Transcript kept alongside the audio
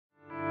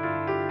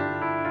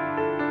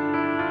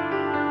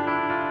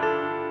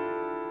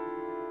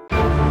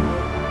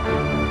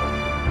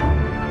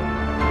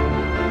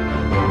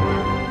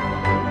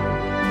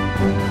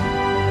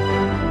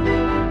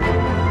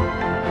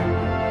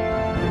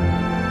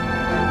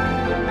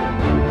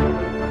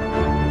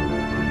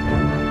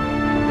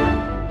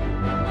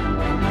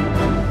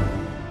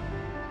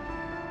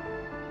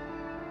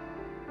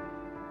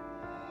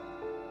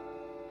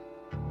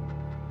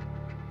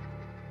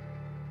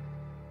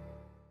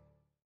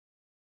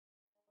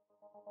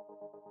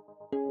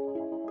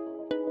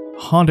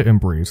Honda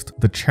embraced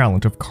the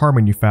challenge of car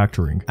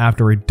manufacturing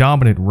after a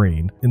dominant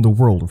reign in the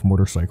world of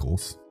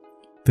motorcycles.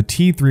 The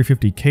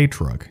T350K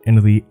truck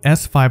and the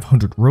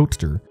S500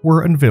 Roadster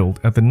were unveiled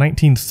at the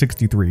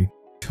 1963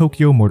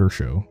 Tokyo Motor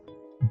Show.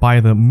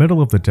 By the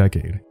middle of the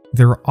decade,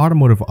 their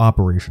automotive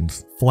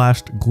operations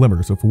flashed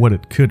glimmers of what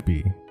it could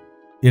be.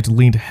 It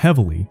leaned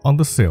heavily on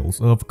the sales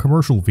of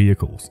commercial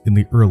vehicles in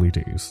the early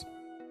days.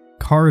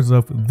 Cars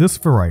of this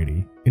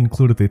variety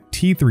included the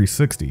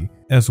T360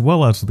 as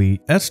well as the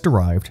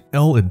S-derived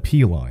L and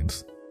P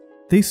lines.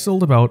 They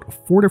sold about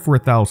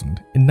 44,000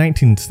 in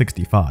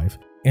 1965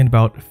 and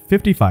about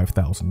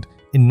 55,000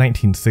 in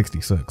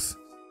 1966.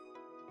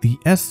 The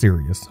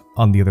S-Series,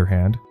 on the other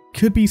hand,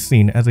 could be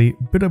seen as a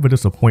bit of a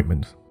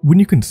disappointment when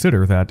you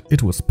consider that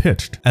it was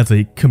pitched as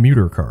a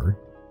commuter car.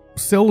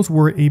 Sales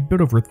were a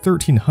bit over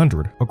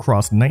 1,300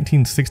 across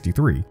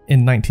 1963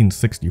 and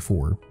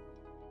 1964.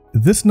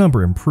 This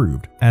number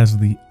improved as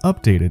the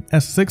updated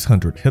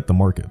S600 hit the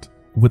market,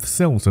 with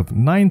sales of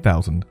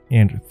 9,000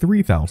 and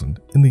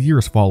 3,000 in the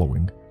years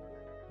following.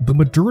 The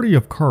majority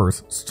of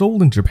cars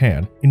sold in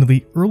Japan in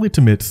the early to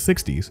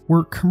mid-60s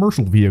were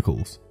commercial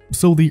vehicles,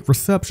 so the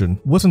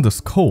reception wasn't as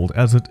cold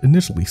as it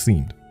initially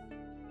seemed.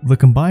 The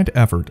combined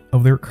effort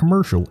of their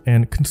commercial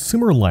and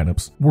consumer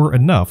lineups were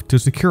enough to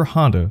secure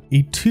Honda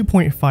a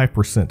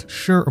 2.5%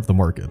 share of the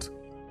market.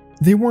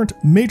 They weren't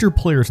major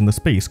players in the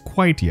space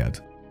quite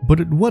yet, but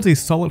it was a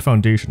solid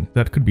foundation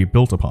that could be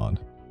built upon.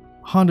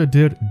 Honda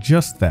did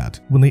just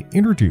that when they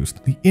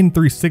introduced the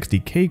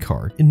N360K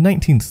car in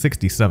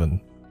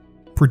 1967.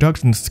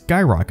 Production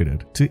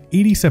skyrocketed to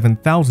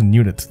 87,000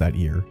 units that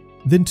year,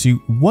 then to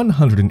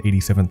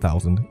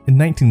 187,000 in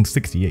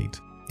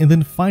 1968. And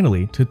then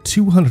finally to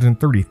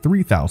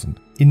 233,000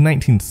 in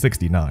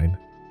 1969.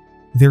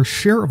 Their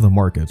share of the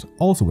market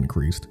also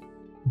increased,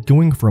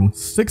 going from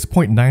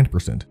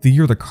 6.9% the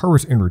year the car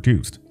was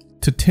introduced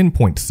to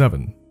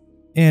 10.7%.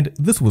 And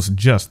this was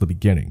just the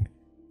beginning.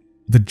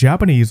 The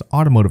Japanese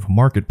automotive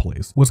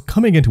marketplace was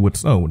coming into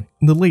its own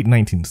in the late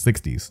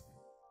 1960s.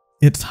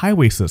 Its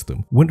highway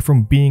system went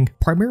from being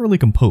primarily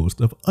composed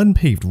of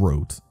unpaved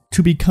roads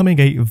to becoming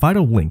a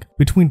vital link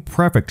between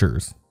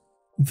prefectures.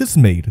 This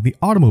made the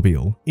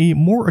automobile a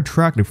more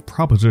attractive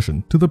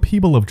proposition to the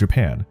people of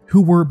Japan,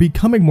 who were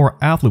becoming more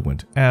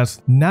affluent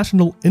as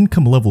national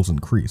income levels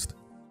increased.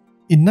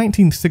 In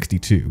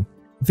 1962,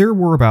 there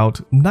were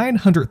about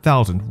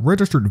 900,000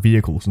 registered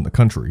vehicles in the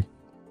country.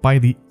 By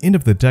the end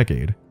of the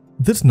decade,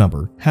 this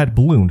number had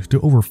ballooned to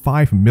over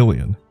 5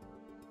 million.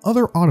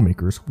 Other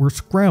automakers were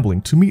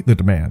scrambling to meet the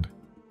demand.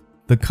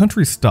 The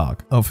country's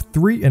stock of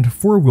 3- and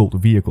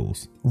 4-wheeled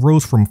vehicles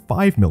rose from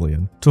 5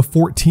 million to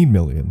 14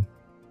 million.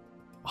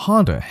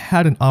 Honda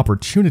had an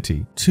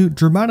opportunity to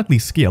dramatically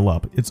scale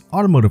up its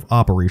automotive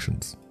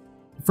operations.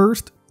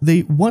 First,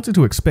 they wanted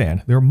to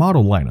expand their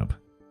model lineup.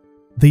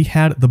 They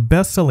had the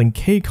best-selling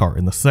K car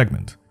in the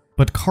segment,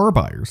 but car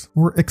buyers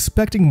were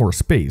expecting more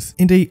space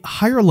and a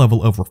higher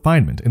level of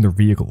refinement in their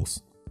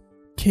vehicles.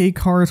 K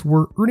cars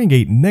were earning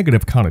a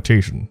negative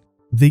connotation.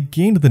 They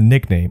gained the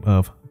nickname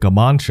of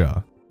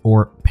Gamansha,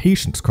 or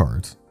patience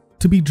cars,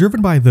 to be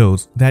driven by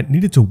those that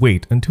needed to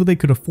wait until they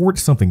could afford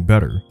something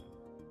better.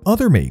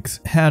 Other makes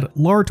had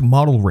large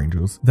model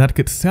ranges that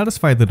could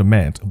satisfy the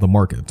demands of the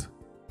market.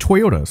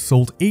 Toyota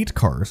sold 8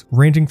 cars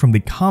ranging from the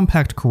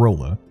compact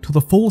Corolla to the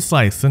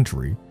full-size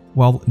Century,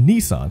 while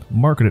Nissan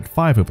marketed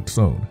 5 of its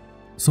own.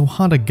 So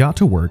Honda got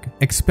to work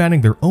expanding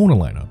their own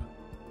lineup.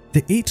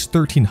 The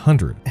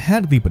H1300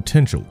 had the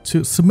potential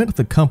to cement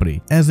the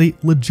company as a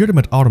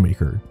legitimate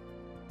automaker.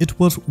 It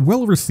was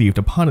well received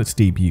upon its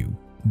debut,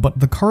 but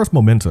the car's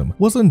momentum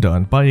was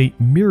undone by a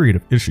myriad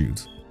of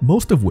issues,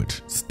 most of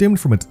which stemmed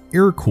from its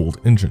air-cooled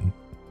engine.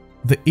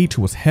 The H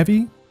was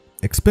heavy,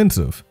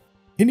 expensive,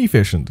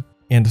 inefficient,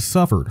 and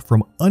suffered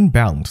from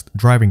unbalanced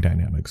driving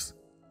dynamics.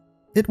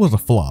 It was a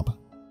flop,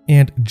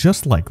 and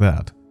just like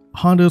that,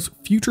 Honda's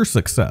future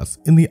success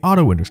in the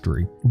auto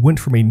industry went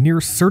from a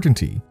near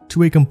certainty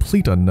to a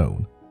complete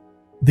unknown.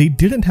 They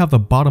didn't have the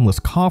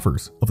bottomless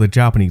coffers of the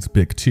Japanese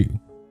Big Two.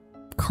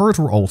 Cars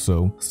were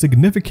also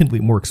significantly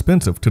more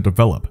expensive to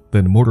develop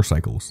than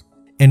motorcycles,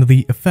 and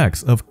the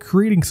effects of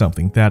creating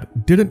something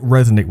that didn't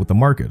resonate with the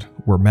market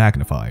were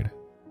magnified.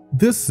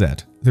 This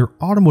set their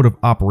automotive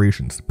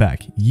operations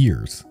back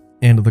years,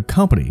 and the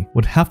company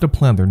would have to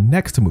plan their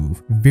next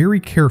move very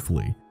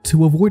carefully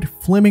to avoid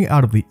flaming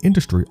out of the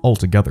industry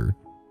altogether.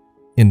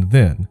 And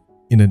then,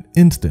 in an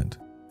instant,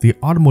 the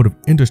automotive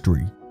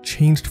industry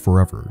changed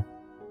forever.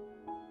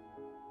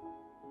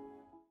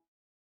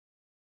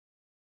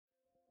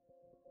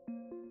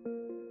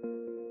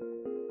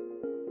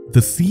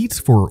 The seeds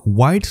for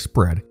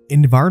widespread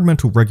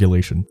environmental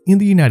regulation in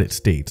the United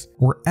States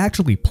were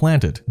actually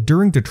planted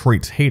during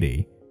Detroit's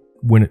heyday,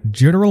 when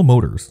General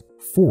Motors,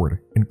 Ford,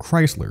 and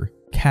Chrysler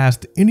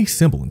cast any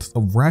semblance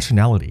of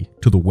rationality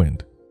to the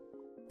wind.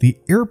 The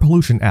Air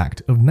Pollution Act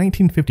of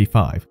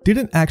 1955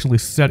 didn't actually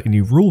set any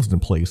rules in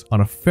place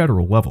on a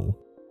federal level.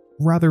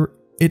 Rather,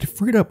 it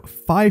freed up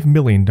 $5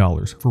 million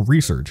for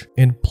research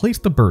and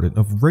placed the burden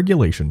of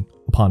regulation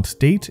upon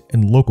state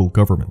and local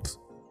governments.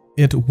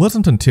 It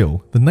wasn't until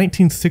the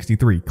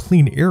 1963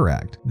 Clean Air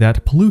Act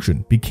that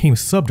pollution became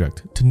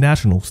subject to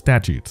national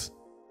statutes.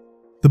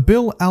 The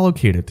bill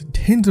allocated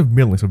tens of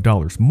millions of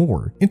dollars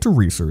more into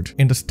research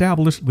and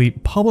established the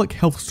Public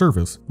Health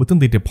Service within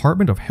the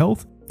Department of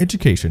Health,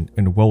 Education,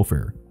 and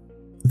Welfare.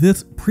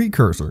 This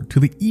precursor to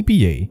the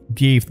EPA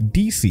gave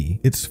DC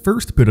its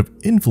first bit of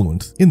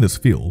influence in this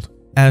field,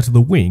 as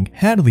the wing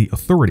had the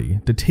authority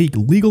to take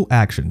legal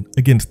action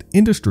against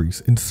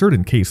industries in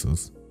certain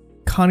cases.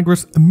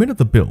 Congress amended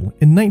the bill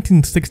in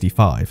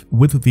 1965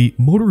 with the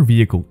Motor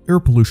Vehicle Air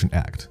Pollution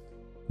Act.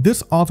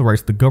 This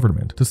authorized the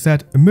government to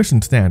set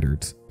emission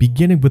standards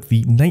beginning with the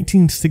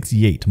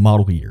 1968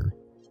 model year.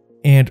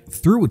 And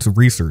through its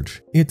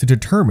research, it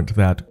determined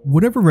that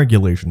whatever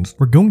regulations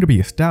were going to be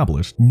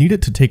established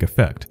needed to take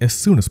effect as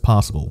soon as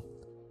possible.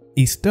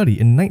 A study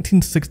in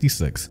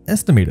 1966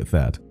 estimated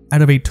that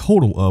out of a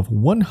total of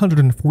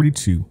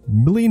 142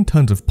 million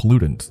tons of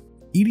pollutants,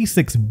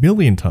 86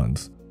 million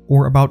tons,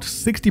 or about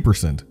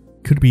 60%,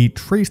 could be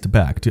traced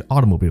back to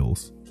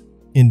automobiles.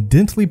 In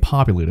densely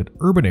populated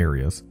urban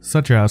areas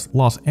such as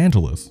Los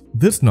Angeles,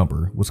 this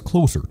number was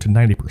closer to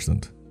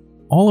 90%.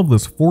 All of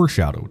this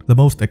foreshadowed the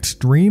most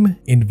extreme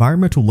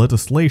environmental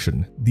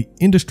legislation the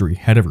industry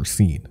had ever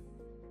seen.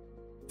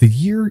 The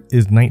year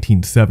is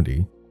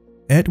 1970.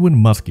 Edwin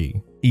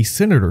Muskie, a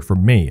senator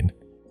from Maine,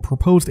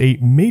 proposed a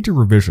major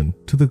revision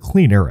to the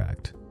Clean Air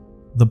Act.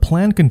 The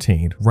plan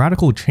contained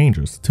radical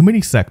changes to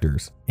many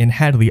sectors and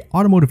had the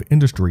automotive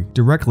industry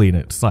directly in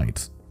its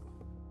sights.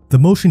 The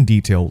motion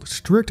detailed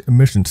strict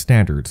emission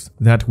standards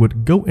that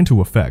would go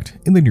into effect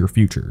in the near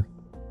future.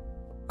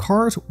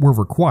 Cars were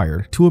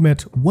required to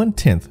emit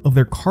 1/10 of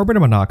their carbon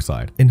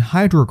monoxide and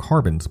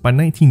hydrocarbons by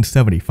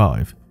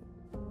 1975.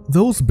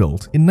 Those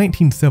built in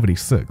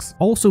 1976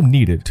 also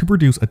needed to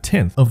produce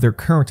 1/10 of their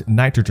current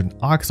nitrogen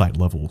oxide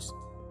levels.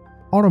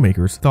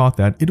 Automakers thought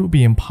that it would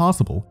be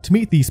impossible to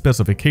meet these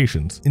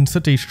specifications in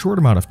such a short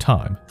amount of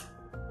time.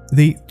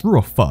 They threw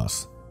a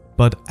fuss,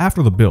 but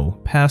after the bill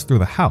passed through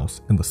the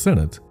House and the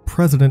Senate,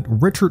 President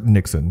Richard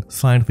Nixon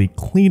signed the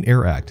Clean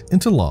Air Act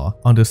into law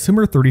on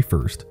December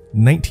 31st,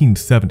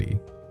 1970.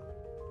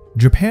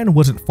 Japan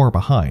wasn't far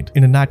behind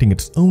in enacting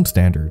its own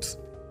standards.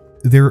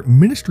 Their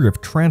Ministry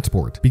of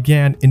Transport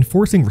began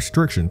enforcing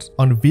restrictions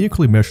on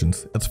vehicle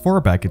emissions as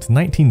far back as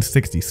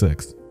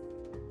 1966.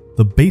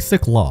 The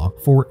Basic Law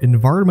for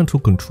Environmental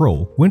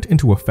Control went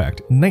into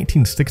effect in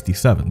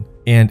 1967,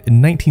 and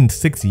in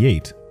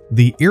 1968,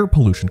 the Air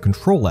Pollution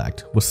Control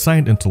Act was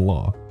signed into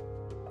law.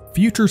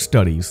 Future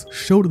studies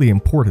showed the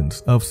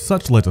importance of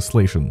such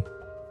legislation.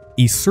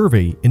 A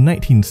survey in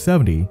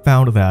 1970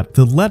 found that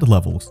the lead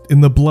levels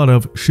in the blood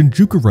of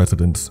Shinjuku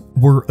residents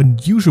were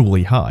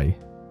unusually high.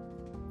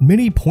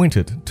 Many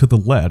pointed to the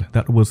lead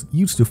that was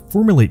used to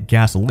formulate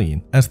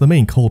gasoline as the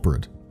main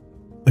culprit.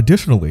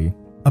 Additionally,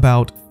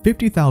 about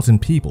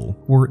 50,000 people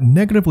were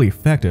negatively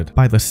affected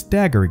by the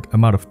staggering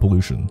amount of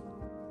pollution.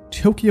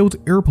 Tokyo's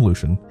air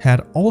pollution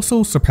had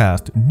also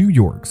surpassed New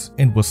York's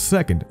and was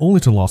second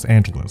only to Los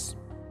Angeles.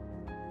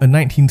 A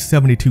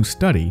 1972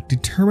 study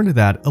determined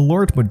that a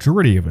large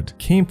majority of it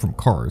came from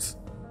cars.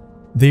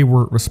 They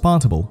were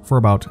responsible for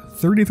about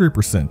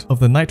 33% of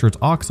the nitrous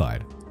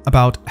oxide,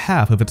 about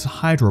half of its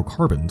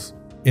hydrocarbons,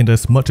 and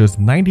as much as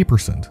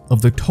 90%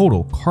 of the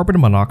total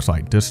carbon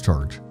monoxide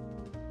discharge.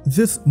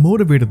 This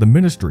motivated the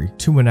ministry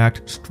to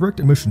enact strict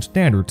emission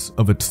standards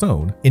of its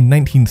own in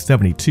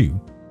 1972,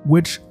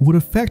 which would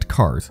affect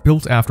cars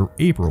built after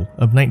April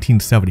of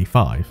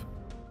 1975.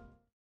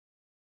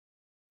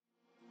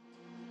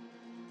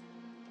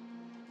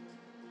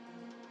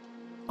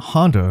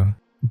 Honda,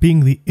 being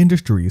the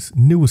industry's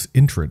newest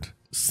entrant,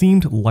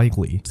 seemed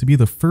likely to be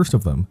the first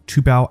of them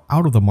to bow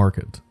out of the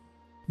market.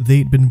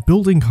 They'd been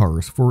building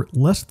cars for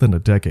less than a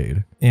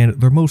decade, and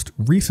their most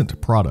recent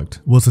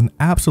product was an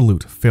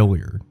absolute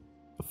failure.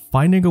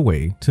 Finding a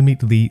way to meet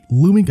the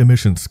looming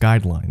emissions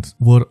guidelines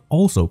would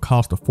also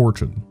cost a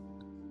fortune.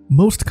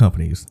 Most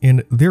companies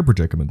in their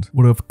predicament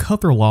would have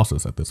cut their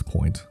losses at this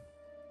point.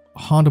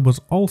 Honda was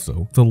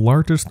also the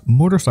largest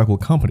motorcycle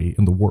company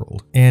in the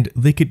world, and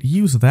they could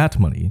use that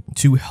money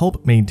to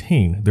help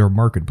maintain their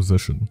market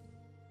position.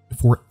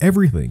 For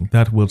everything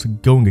that was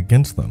going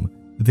against them,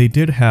 they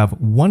did have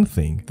one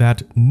thing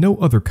that no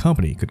other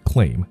company could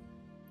claim: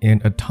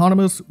 an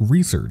autonomous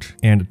research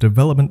and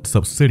development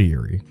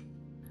subsidiary.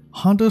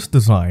 Honda's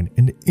design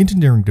and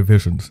engineering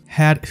divisions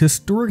had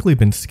historically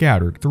been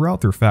scattered throughout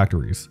their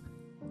factories.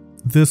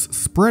 This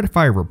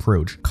spread-fire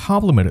approach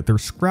complemented their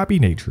scrappy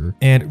nature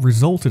and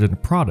resulted in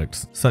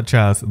products such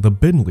as the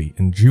Bentley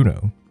and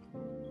Juno.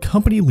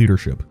 Company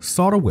leadership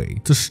sought a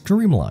way to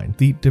streamline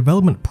the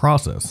development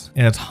process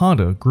as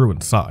Honda grew in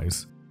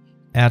size.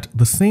 At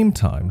the same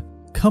time,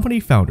 company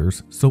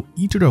founders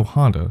Soichiro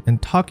Honda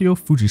and Takeo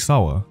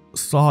Fujisawa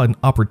saw an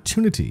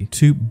opportunity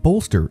to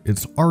bolster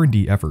its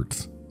R&D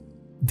efforts.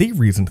 They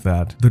reasoned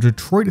that the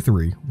Detroit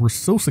Three were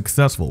so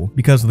successful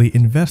because they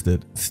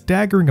invested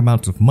staggering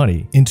amounts of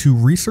money into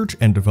research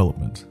and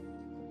development.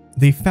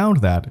 They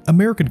found that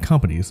American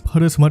companies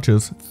put as much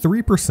as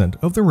 3%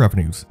 of their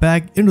revenues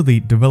back into the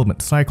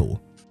development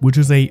cycle, which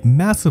is a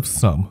massive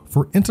sum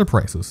for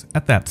enterprises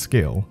at that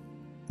scale.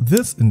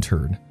 This, in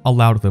turn,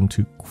 allowed them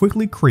to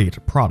quickly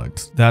create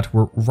products that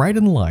were right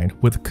in line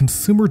with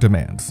consumer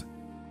demands.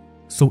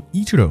 So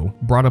Ichiro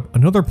brought up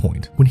another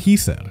point when he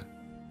said,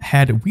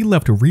 "Had we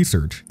left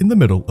research in the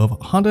middle of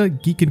Honda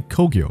Giken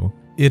Kogyo,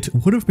 it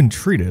would have been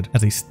treated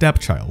as a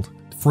stepchild,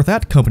 for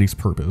that company's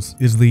purpose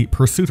is the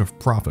pursuit of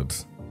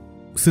profits.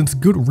 Since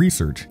good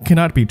research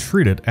cannot be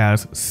treated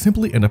as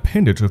simply an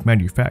appendage of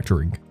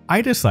manufacturing,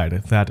 I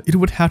decided that it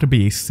would have to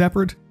be a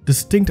separate,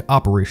 distinct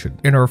operation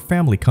in our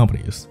family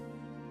companies."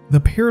 The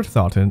parent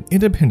thought an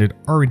independent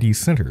R&D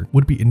center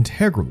would be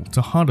integral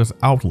to Honda's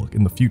outlook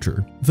in the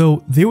future,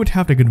 though they would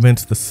have to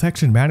convince the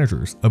section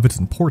managers of its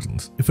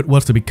importance if it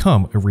was to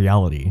become a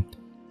reality.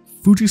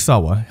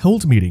 Fujisawa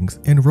held meetings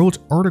and wrote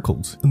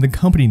articles in the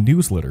company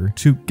newsletter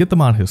to get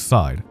them on his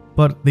side,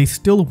 but they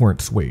still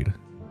weren't swayed.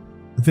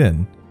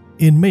 Then,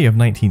 in May of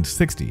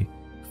 1960,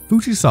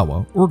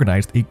 Fujisawa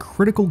organized a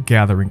critical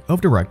gathering of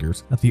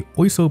directors at the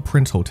Oiso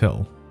Prince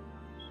Hotel.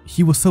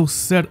 He was so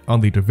set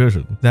on the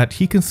division that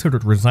he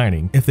considered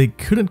resigning if they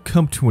couldn't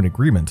come to an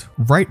agreement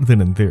right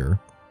then and there.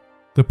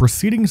 The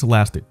proceedings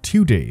lasted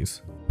 2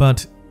 days,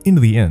 but in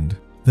the end,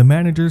 the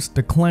managers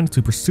declined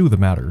to pursue the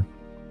matter.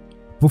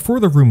 Before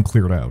the room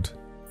cleared out,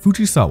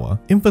 Fujisawa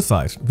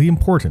emphasized the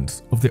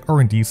importance of the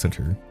R&D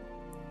center.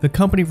 The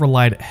company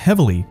relied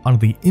heavily on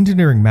the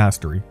engineering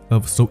mastery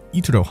of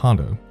Soichiro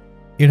Honda.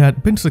 It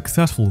had been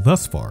successful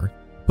thus far,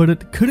 but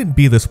it couldn't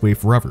be this way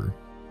forever.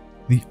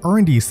 The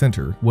R&D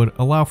center would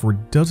allow for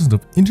dozens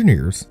of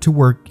engineers to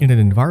work in an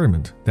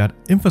environment that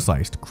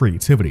emphasized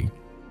creativity.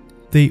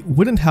 They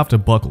wouldn't have to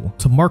buckle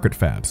to market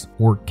fads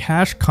or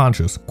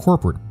cash-conscious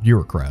corporate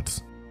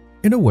bureaucrats.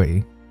 In a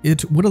way,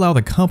 it would allow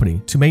the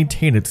company to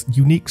maintain its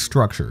unique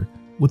structure,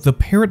 with the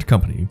parent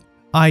company,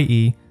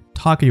 i.e.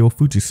 Takeo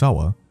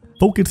Fujisawa,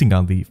 focusing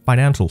on the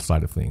financial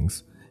side of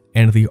things,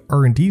 and the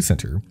R&D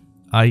center,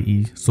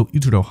 i.e.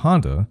 Soichiro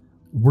Honda,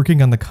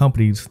 working on the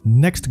company's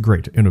next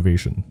great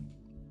innovation.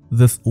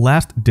 This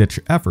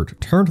last-ditch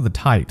effort turned the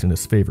tide in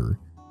his favor.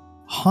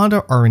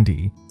 Honda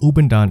R&D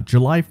opened on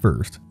July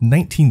 1st,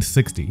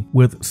 1960,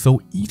 with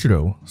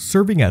Soichiro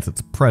serving as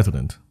its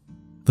president.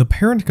 The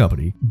parent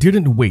company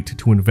didn't wait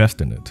to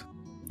invest in it.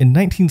 In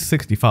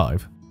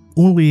 1965,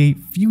 only a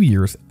few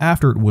years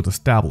after it was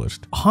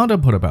established, Honda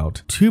put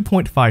about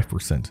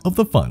 2.5% of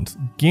the funds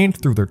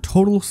gained through their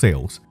total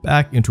sales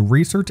back into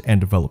research and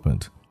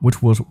development,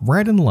 which was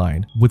right in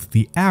line with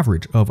the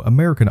average of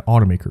American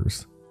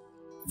automakers.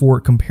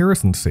 For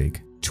comparison's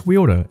sake,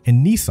 Toyota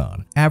and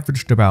Nissan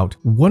averaged about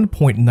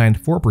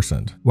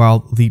 1.94%, while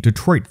the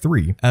Detroit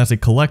 3 as a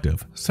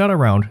collective sat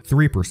around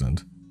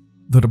 3%.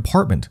 The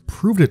department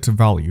proved its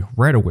value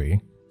right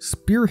away,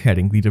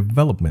 spearheading the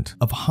development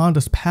of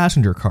Honda's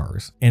passenger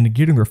cars and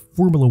getting their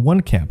Formula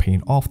One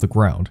campaign off the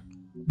ground.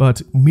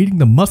 But meeting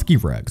the muskie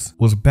regs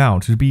was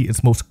bound to be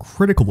its most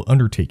critical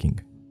undertaking.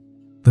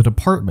 The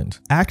department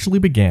actually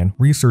began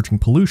researching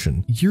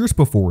pollution years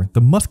before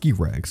the muskie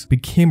regs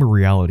became a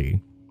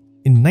reality.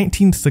 In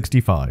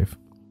 1965,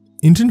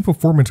 Engine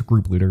Performance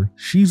Group leader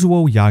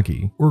Shizuo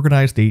Yagi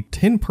organized a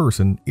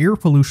 10-person air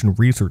pollution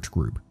research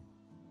group.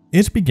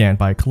 It began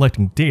by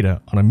collecting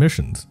data on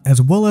emissions, as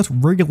well as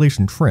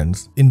regulation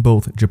trends in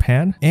both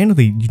Japan and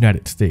the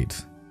United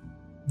States.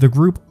 The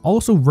group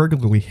also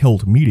regularly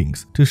held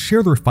meetings to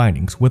share their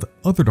findings with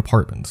other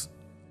departments.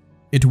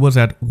 It was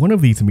at one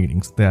of these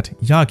meetings that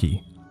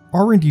Yagi,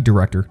 R&D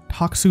Director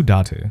Taksu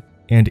Date,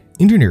 and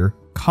engineer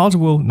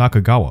Kazuo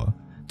Nakagawa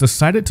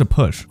decided to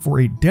push for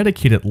a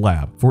dedicated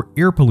lab for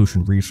air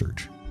pollution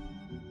research.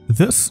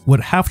 This would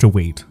have to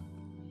wait.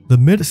 The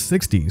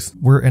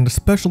mid-60s were an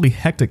especially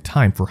hectic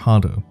time for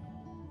Honda.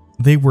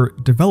 They were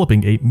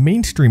developing a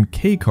mainstream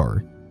K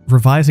car,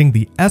 revising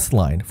the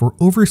S-line for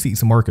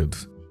overseas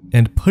markets,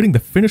 and putting the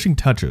finishing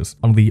touches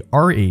on the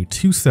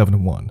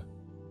RA271.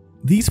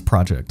 These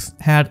projects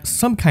had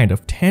some kind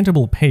of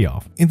tangible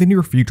payoff in the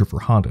near future for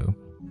Honda.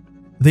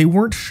 They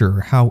weren't sure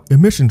how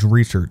emissions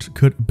research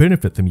could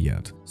benefit them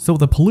yet, so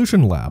the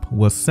pollution lab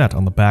was set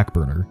on the back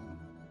burner.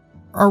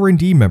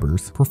 R&D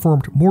members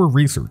performed more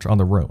research on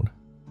their own.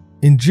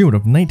 In June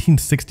of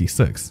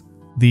 1966,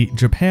 the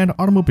Japan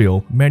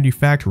Automobile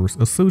Manufacturers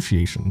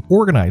Association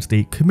organized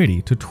a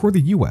committee to tour the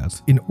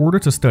US in order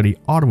to study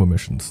auto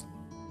emissions.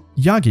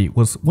 Yagi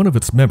was one of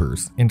its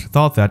members and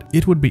thought that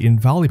it would be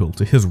invaluable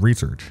to his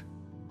research.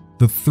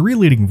 The three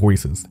leading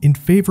voices in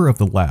favor of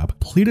the lab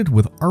pleaded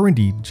with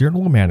R&D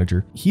General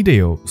Manager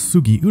Hideo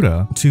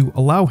Sugiura to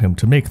allow him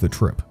to make the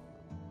trip.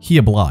 He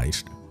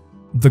obliged.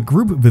 The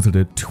group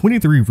visited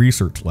 23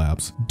 research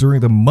labs during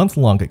the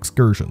month-long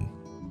excursion.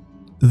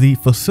 The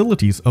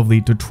facilities of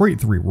the Detroit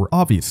 3 were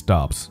obvious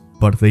stops,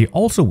 but they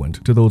also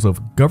went to those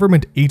of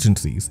government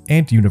agencies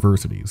and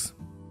universities.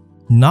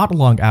 Not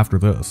long after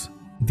this,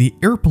 the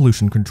Air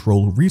Pollution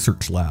Control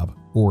Research Lab,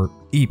 or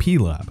AP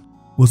Lab,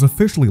 was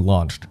officially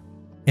launched.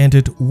 And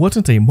it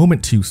wasn't a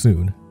moment too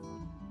soon.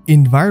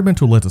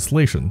 Environmental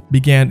legislation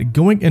began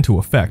going into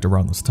effect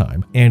around this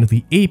time, and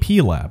the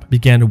AP Lab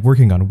began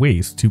working on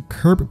ways to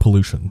curb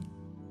pollution.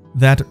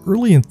 That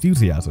early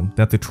enthusiasm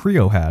that the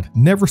trio had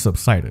never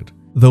subsided,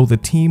 though the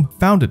team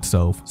found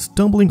itself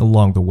stumbling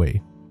along the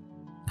way.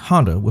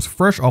 Honda was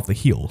fresh off the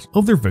heels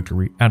of their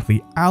victory at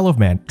the Isle of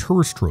Man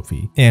Tourist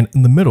Trophy and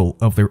in the middle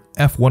of their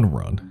F1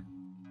 run.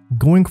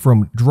 Going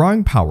from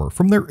drawing power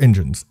from their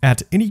engines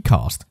at any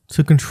cost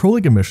to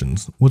controlling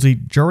emissions was a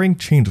jarring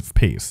change of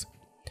pace.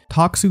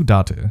 Taksu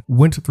Date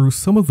went through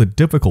some of the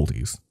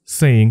difficulties,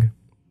 saying,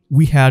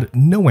 "We had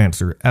no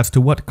answer as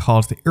to what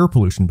caused the air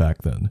pollution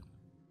back then.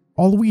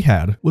 All we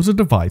had was a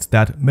device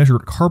that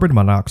measured carbon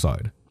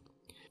monoxide.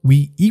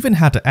 We even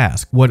had to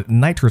ask what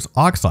nitrous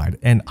oxide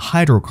and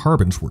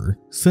hydrocarbons were,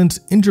 since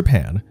in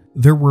Japan,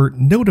 there were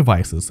no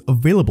devices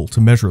available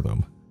to measure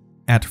them.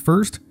 At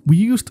first, we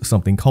used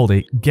something called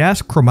a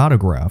gas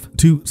chromatograph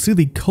to see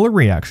the color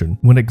reaction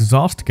when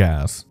exhaust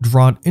gas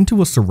drawn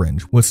into a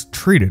syringe was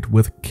treated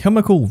with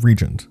chemical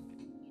reagent.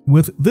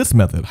 With this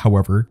method,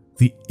 however,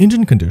 the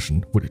engine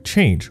condition would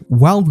change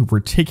while we were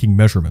taking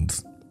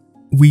measurements.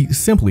 We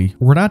simply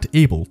were not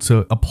able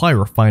to apply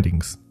our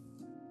findings."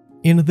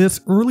 In this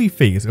early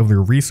phase of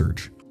their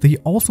research, they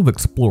also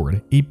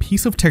explored a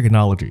piece of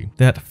technology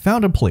that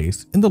found a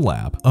place in the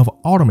lab of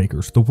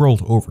automakers the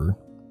world over: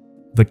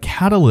 the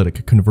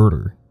catalytic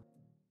converter.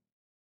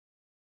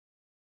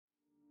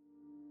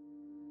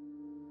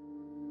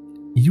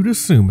 You'd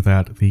assume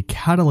that the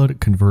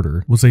catalytic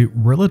converter was a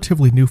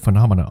relatively new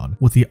phenomenon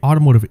with the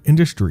automotive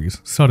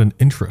industry's sudden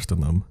interest in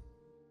them.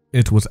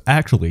 It was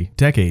actually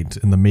decades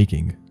in the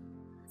making.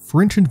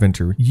 French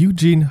inventor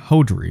Eugene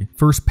Houdry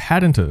first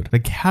patented the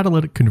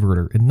catalytic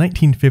converter in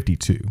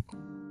 1952.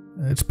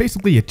 It's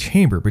basically a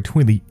chamber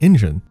between the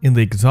engine and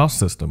the exhaust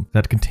system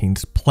that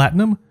contains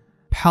platinum,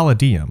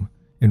 palladium,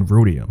 and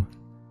rhodium.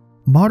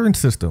 Modern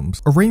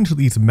systems arrange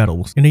these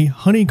metals in a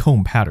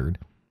honeycomb pattern,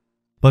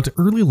 but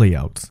early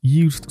layouts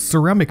used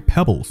ceramic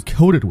pebbles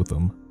coated with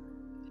them.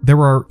 There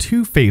are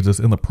two phases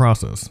in the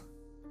process.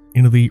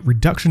 In the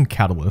reduction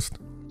catalyst,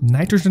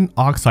 nitrogen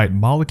oxide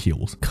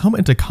molecules come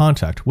into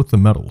contact with the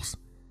metals.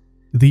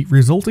 The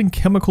resulting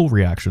chemical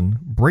reaction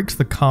breaks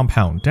the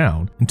compound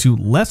down into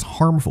less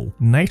harmful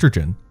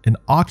nitrogen and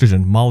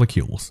oxygen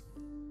molecules.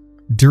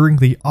 During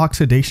the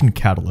oxidation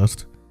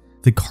catalyst,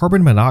 the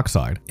carbon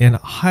monoxide and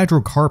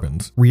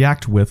hydrocarbons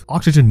react with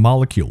oxygen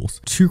molecules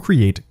to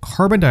create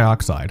carbon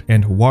dioxide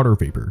and water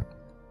vapor.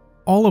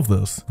 All of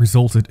this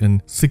resulted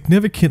in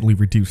significantly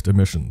reduced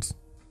emissions.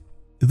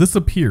 This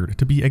appeared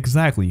to be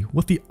exactly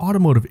what the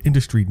automotive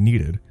industry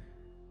needed.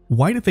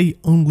 Why did they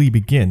only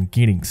begin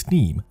gaining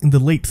steam in the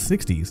late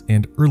 60s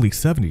and early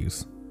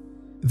 70s?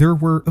 There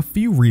were a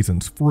few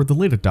reasons for the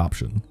late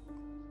adoption.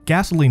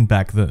 Gasoline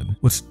back then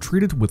was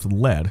treated with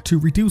lead to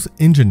reduce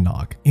engine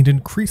knock and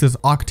increase its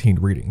octane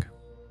rating.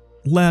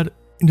 Lead,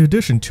 in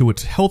addition to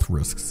its health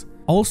risks,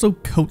 also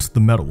coats the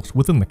metals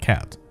within the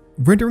cat,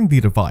 rendering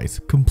the device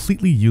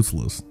completely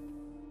useless.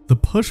 The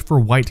push for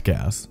white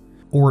gas,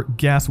 or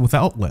gas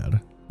without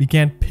lead,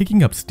 began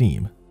picking up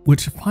steam,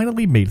 which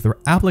finally made their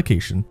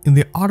application in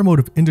the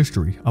automotive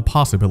industry a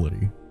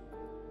possibility.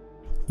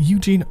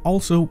 Eugene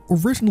also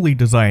originally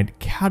designed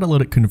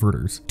catalytic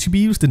converters to be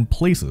used in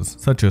places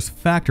such as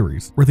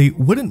factories where they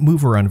wouldn't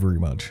move around very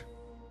much.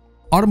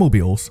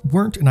 Automobiles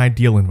weren't an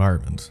ideal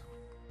environment.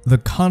 The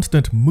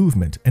constant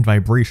movement and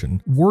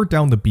vibration wore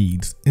down the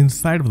beads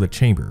inside of the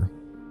chamber.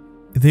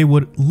 They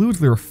would lose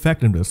their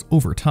effectiveness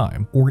over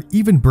time or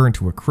even burn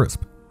to a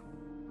crisp.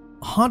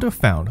 Honda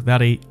found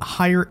that a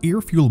higher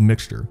air-fuel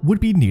mixture would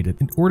be needed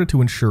in order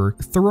to ensure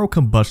thorough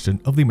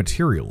combustion of the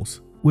materials,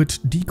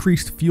 which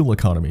decreased fuel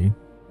economy.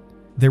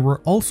 They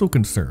were also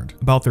concerned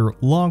about their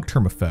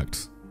long-term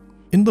effects.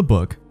 In the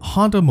book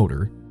Honda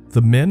Motor,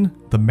 The Men,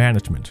 the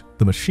Management,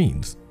 the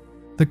Machines,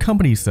 the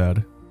company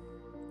said,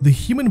 "The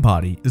human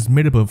body is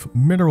made up of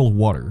mineral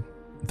water,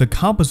 the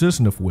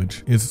composition of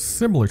which is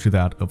similar to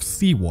that of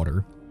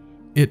seawater.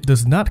 It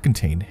does not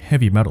contain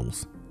heavy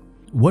metals.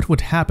 What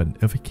would happen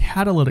if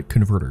catalytic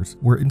converters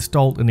were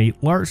installed in a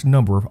large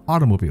number of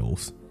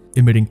automobiles,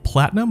 emitting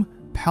platinum,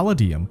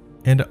 palladium,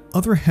 and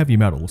other heavy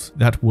metals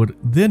that would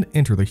then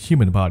enter the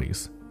human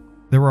bodies?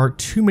 There are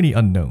too many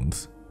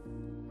unknowns."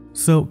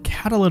 So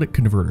catalytic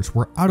converters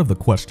were out of the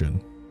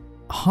question.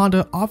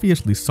 Honda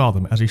obviously saw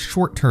them as a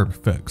short-term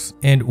fix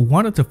and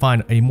wanted to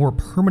find a more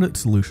permanent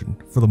solution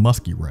for the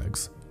musky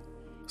regs.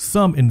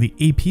 Some in the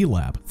AP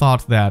lab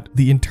thought that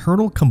the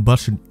internal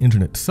combustion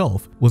engine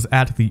itself was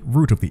at the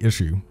root of the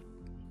issue.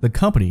 The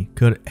company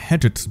could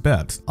hedge its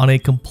bets on a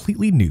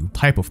completely new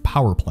type of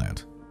power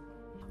plant.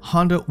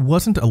 Honda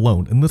wasn't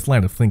alone in this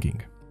line of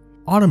thinking.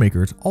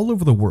 Automakers all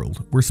over the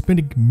world were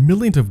spending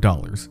millions of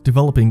dollars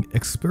developing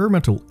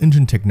experimental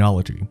engine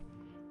technology.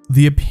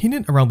 The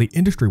opinion around the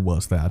industry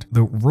was that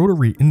the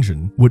rotary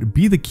engine would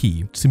be the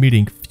key to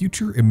meeting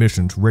future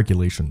emissions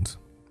regulations.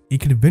 A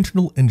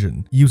conventional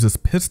engine uses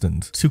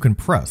pistons to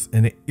compress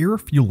an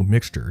air-fuel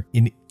mixture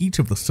in each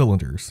of the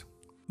cylinders.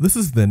 This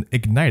is then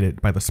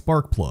ignited by the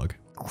spark plug,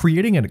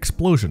 creating an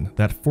explosion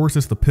that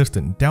forces the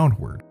piston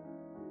downward.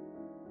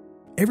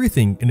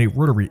 Everything in a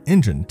rotary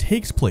engine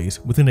takes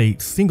place within a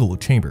single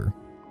chamber.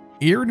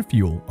 air and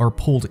fuel are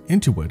pulled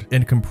into it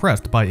and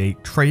compressed by a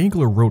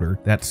triangular rotor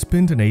that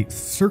spins in a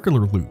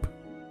circular loop.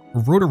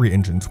 Rotary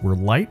engines were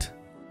light,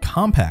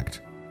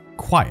 compact,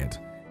 quiet,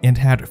 and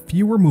had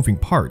fewer moving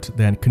parts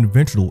than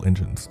conventional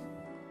engines.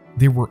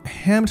 They were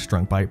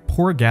hamstrung by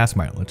poor gas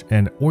mileage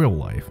and oil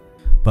life,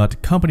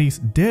 but companies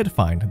did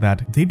find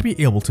that they'd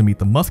be able to meet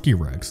the musky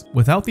regs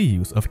without the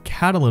use of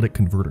catalytic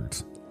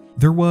converters.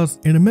 There was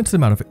an immense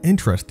amount of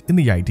interest in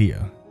the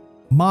idea.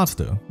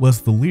 Mazda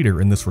was the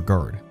leader in this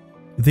regard.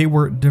 They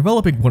were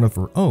developing one of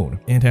their own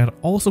and had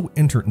also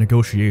entered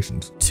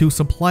negotiations to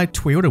supply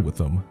Toyota with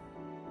them.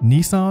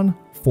 Nissan,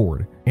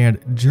 Ford, and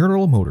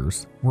General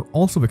Motors were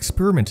also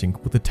experimenting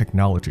with the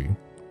technology.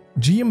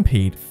 GM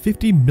paid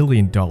 $50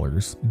 million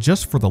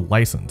just for the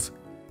license.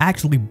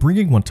 Actually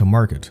bringing one to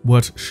market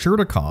was sure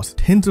to cost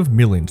tens of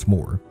millions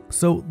more,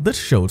 so this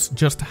shows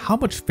just how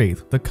much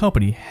faith the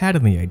company had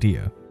in the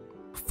idea.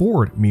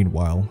 Ford,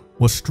 meanwhile,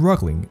 was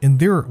struggling in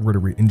their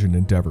rotary engine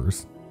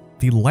endeavors.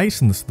 They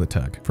licensed the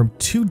tech from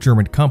two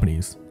German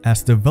companies,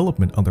 as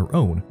development on their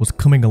own was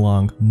coming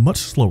along much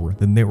slower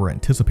than they were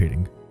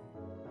anticipating.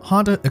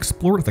 Honda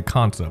explored the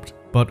concept,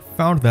 but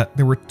found that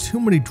there were too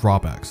many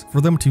drawbacks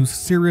for them to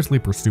seriously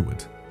pursue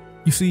it.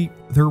 You see,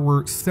 there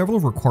were several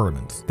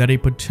requirements that a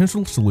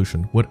potential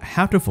solution would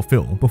have to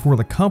fulfill before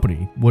the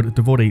company would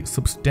devote a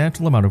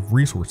substantial amount of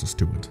resources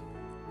to it.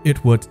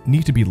 It would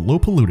need to be low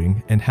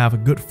polluting and have a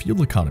good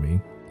fuel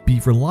economy, be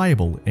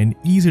reliable and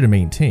easy to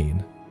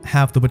maintain,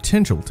 have the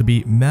potential to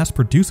be mass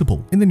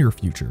producible in the near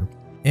future,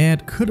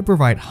 and could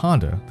provide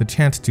Honda the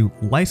chance to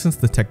license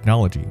the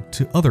technology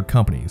to other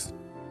companies.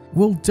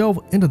 We'll delve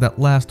into that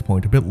last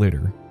point a bit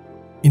later.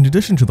 In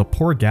addition to the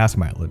poor gas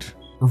mileage,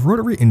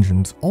 rotary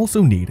engines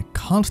also need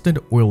constant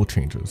oil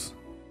changes.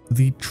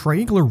 The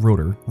triangular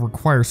rotor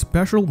requires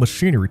special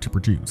machinery to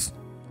produce.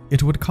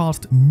 It would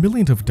cost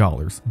millions of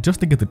dollars just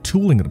to get the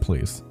tooling in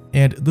place,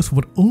 and this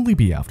would only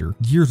be after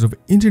years of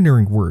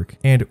engineering work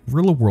and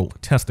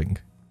real-world testing.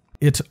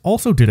 It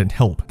also didn't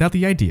help that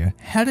the idea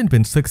hadn't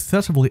been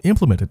successfully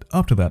implemented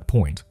up to that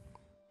point.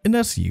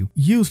 NSU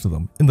used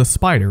them in the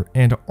Spider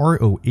and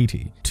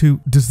RO80 to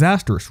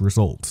disastrous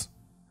results.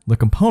 The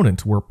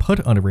components were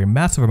put under a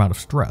massive amount of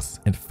stress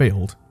and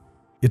failed.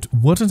 It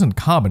wasn't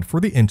uncommon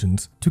for the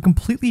engines to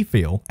completely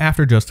fail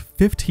after just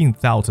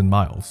 15,000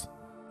 miles.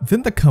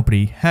 Then the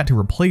company had to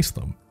replace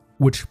them,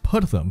 which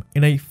put them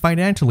in a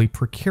financially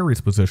precarious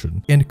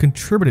position and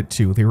contributed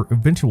to their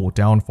eventual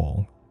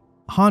downfall.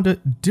 Honda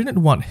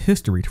didn't want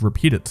history to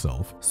repeat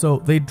itself, so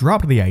they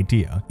dropped the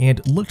idea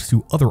and looked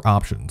to other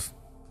options.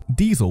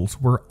 Diesels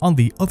were on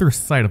the other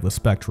side of the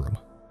spectrum.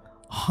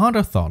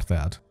 Honda thought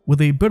that,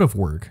 with a bit of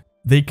work,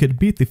 they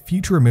could meet the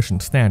future emission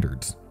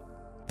standards.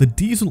 The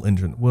diesel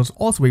engine was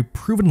also a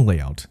proven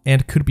layout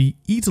and could be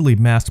easily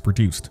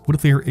mass-produced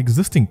with their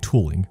existing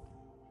tooling.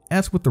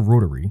 As with the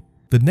rotary,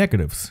 the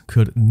negatives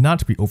could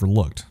not be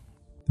overlooked.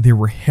 They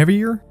were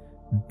heavier,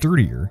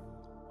 dirtier,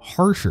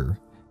 harsher,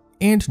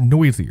 and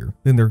noisier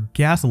than their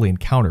gasoline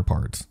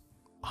counterparts.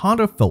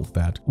 Honda felt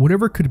that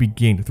whatever could be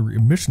gained through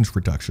emissions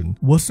reduction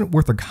wasn't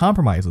worth the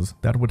compromises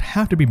that would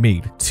have to be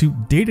made to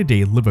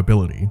day-to-day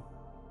livability.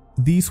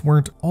 These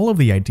weren't all of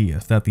the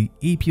ideas that the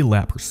AP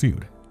lab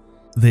pursued.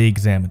 They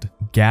examined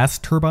gas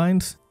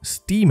turbines,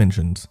 steam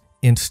engines,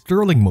 and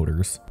Stirling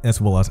motors,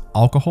 as well as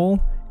alcohol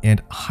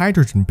and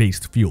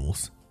hydrogen-based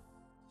fuels.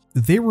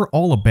 They were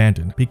all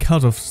abandoned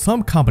because of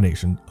some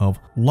combination of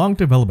long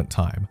development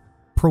time,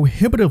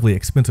 prohibitively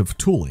expensive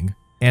tooling,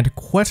 and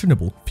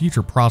questionable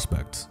future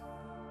prospects.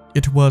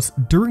 It was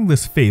during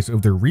this phase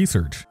of their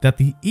research that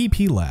the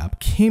AP lab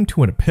came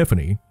to an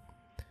epiphany.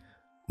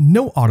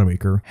 No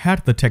automaker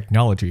had the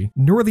technology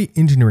nor the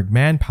engineering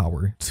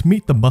manpower to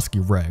meet the musky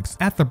regs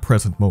at the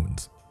present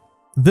moment.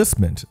 This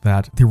meant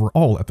that they were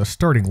all at the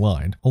starting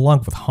line along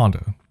with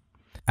Honda.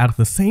 At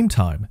the same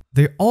time,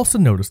 they also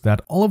noticed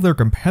that all of their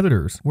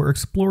competitors were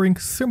exploring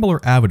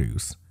similar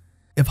avenues.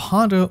 If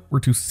Honda were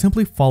to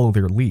simply follow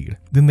their lead,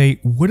 then they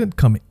wouldn't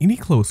come any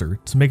closer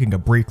to making a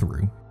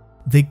breakthrough.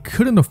 They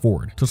couldn't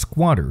afford to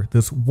squander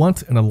this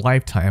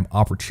once-in-a-lifetime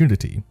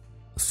opportunity.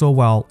 So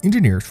while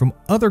engineers from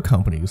other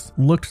companies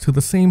looked to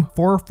the same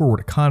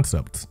far-forward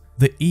concepts,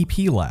 the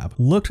AP lab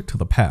looked to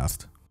the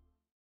past.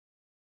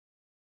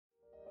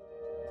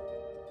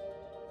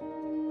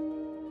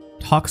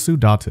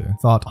 Taksudate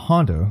thought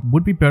Honda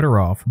would be better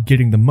off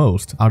getting the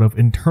most out of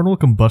internal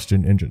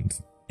combustion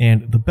engines,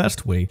 and the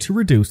best way to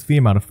reduce the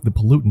amount of the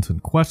pollutants in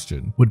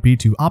question would be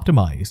to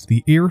optimize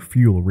the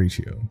air-fuel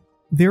ratio.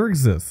 There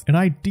exists an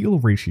ideal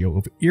ratio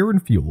of air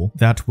and fuel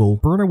that will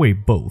burn away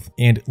both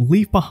and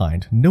leave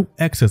behind no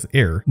excess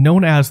air,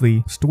 known as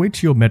the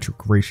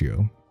stoichiometric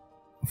ratio.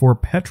 For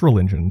petrol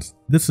engines,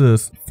 this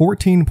is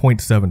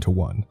 14.7 to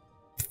 1.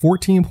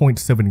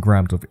 14.7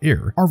 grams of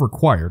air are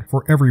required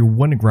for every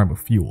 1 gram of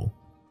fuel.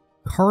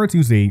 Cars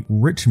use a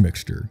rich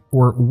mixture,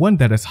 or one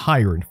that is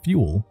higher in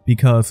fuel,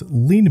 because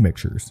lean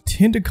mixtures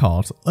tend to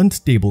cause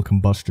unstable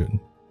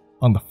combustion.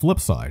 On the flip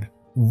side,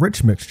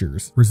 rich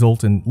mixtures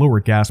result in lower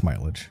gas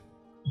mileage.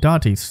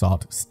 Date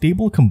sought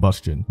stable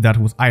combustion that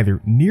was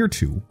either near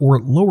to or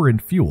lower in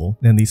fuel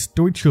than the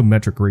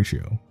stoichiometric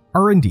ratio.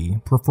 R&D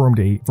performed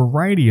a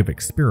variety of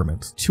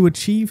experiments to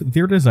achieve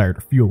their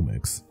desired fuel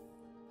mix.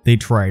 They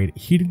tried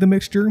heating the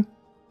mixture,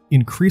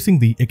 increasing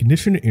the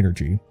ignition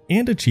energy,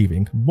 and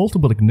achieving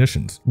multiple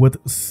ignitions with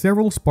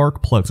several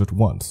spark plugs at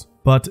once,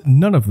 but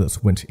none of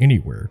this went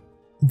anywhere.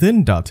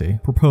 Then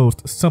Date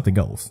proposed something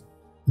else.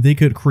 They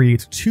could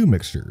create two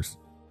mixtures,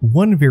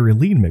 one very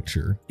lean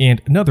mixture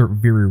and another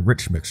very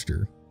rich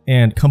mixture,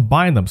 and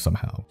combine them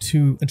somehow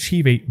to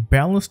achieve a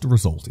balanced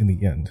result in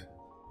the end.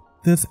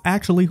 This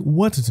actually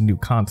wasn't a new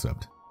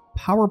concept.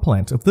 Power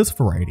plants of this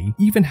variety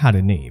even had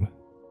a name: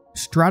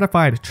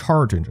 stratified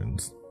charge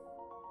engines.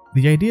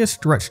 The idea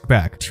stretched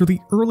back to the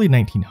early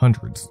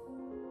 1900s.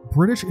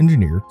 British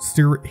engineer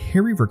Sir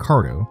Harry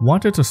Ricardo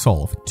wanted to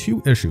solve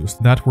two issues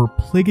that were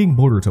plaguing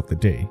motors of the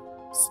day: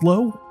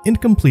 slow,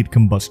 incomplete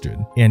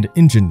combustion and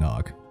engine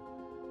nog.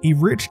 A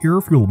rich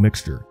air-fuel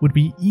mixture would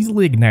be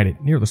easily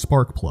ignited near the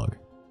spark plug.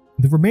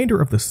 The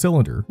remainder of the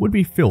cylinder would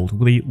be filled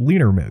with a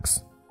leaner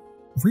mix.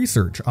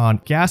 Research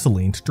on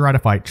gasoline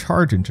stratified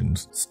charge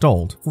engines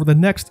stalled for the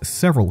next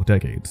several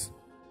decades.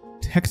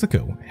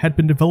 Texaco had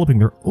been developing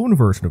their own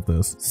version of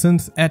this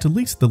since at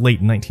least the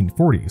late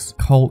 1940s,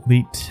 called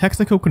the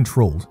Texaco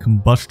Controlled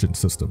Combustion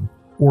System,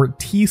 or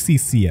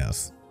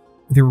TCCS.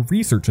 Their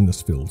research in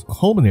this field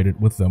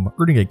culminated with them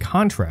earning a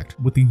contract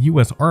with the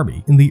US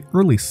Army in the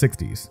early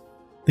 60s.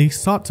 They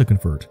sought to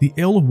convert the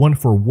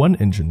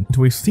L141 engine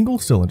into a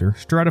single-cylinder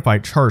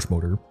stratified charge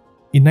motor.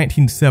 In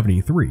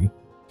 1973,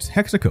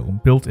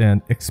 Texaco built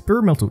an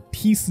experimental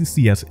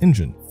TCCS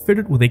engine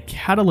fitted with a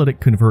catalytic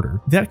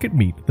converter that could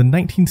meet the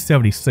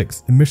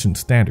 1976 emission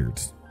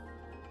standards.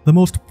 The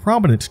most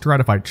prominent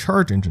stratified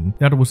charge engine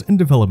that was in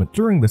development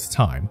during this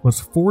time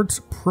was Ford's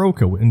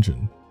Proco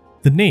engine.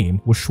 The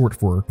name was short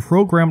for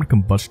programmed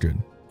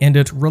combustion, and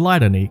it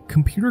relied on a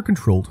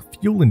computer-controlled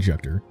fuel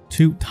injector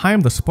to time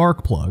the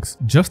spark plugs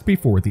just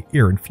before the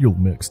air and fuel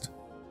mixed.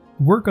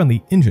 Work on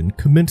the engine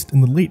commenced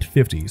in the late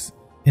 50s,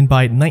 and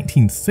by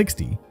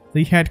 1960,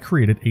 they had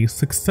created a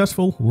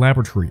successful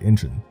laboratory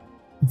engine.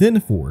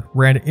 Then Ford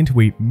ran into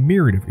a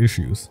myriad of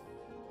issues.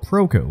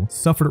 Proco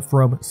suffered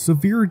from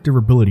severe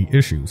durability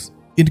issues,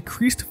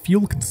 increased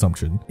fuel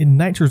consumption and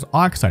nitrous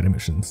oxide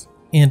emissions,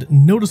 and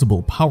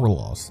noticeable power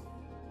loss.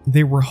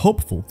 They were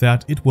hopeful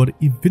that it would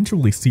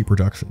eventually see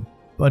production,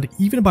 but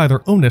even by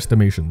their own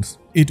estimations,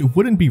 it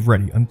wouldn't be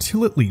ready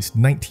until at least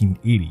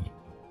 1980.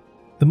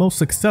 The most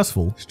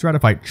successful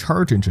stratified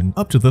charge engine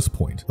up to this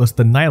point was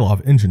the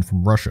Nilov engine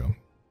from Russia.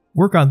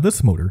 Work on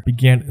this motor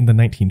began in the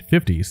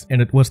 1950s, and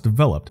it was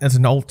developed as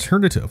an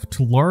alternative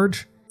to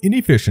large,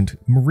 inefficient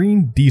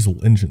marine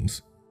diesel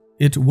engines.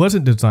 It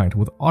wasn't designed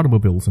with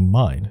automobiles in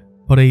mind,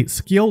 but a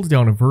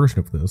scaled-down version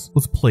of this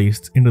was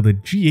placed into the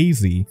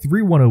GAZ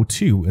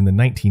 3102 in the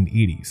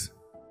 1980s.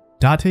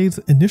 Date's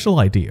initial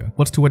idea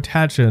was to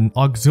attach an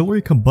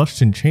auxiliary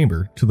combustion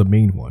chamber to the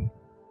main one.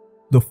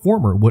 The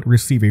former would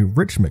receive a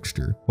rich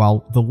mixture,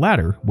 while the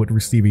latter would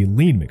receive a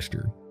lean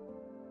mixture.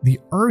 The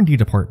R&D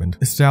department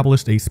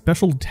established a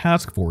special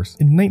task force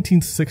in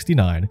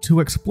 1969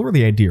 to explore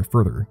the idea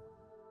further.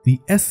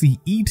 The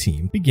SCE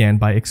team began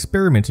by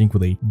experimenting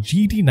with a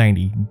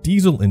GD90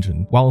 diesel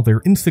engine while their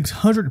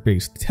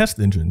N600-based test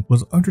engine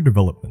was under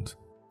development.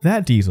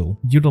 That diesel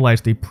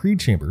utilized a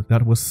pre-chamber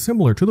that was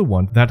similar to the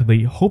one that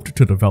they hoped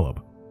to develop.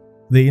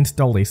 They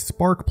installed a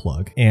spark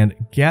plug and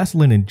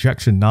gasoline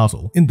injection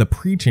nozzle in the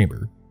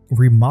pre-chamber,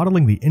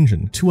 remodeling the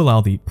engine to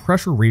allow the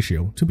pressure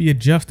ratio to be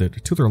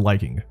adjusted to their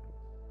liking.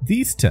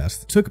 These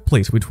tests took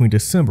place between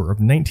December of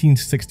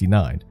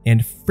 1969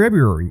 and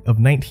February of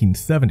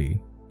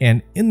 1970.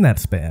 And in that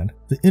span,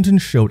 the engine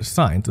showed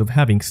signs of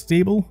having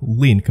stable,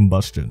 lean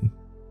combustion.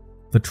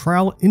 The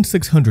trial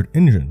N600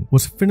 engine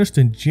was finished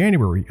in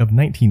January of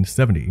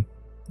 1970.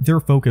 Their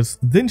focus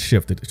then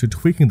shifted to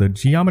tweaking the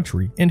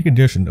geometry and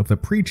condition of the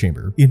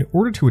pre-chamber in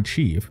order to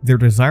achieve their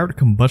desired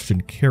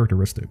combustion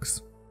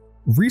characteristics.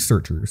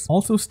 Researchers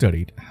also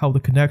studied how the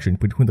connection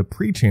between the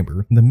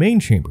pre-chamber and the main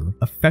chamber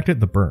affected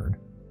the burn.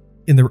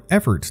 In their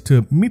efforts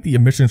to meet the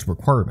emissions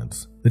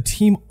requirements, the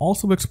team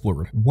also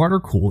explored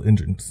water-cooled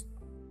engines.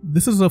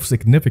 This is of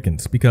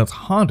significance because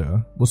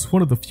Honda was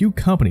one of the few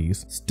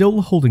companies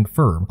still holding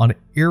firm on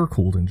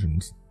air-cooled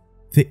engines.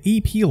 The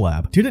AP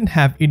lab didn't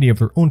have any of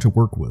their own to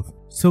work with,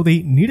 so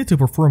they needed to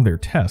perform their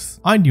tests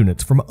on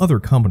units from other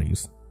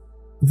companies.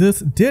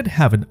 This did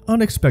have an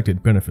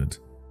unexpected benefit.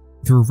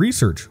 Their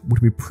research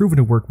would be proven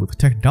to work with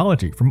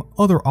technology from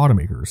other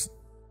automakers.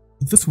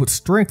 This would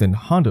strengthen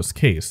Honda's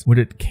case when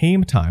it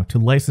came time to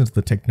license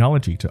the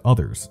technology to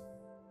others.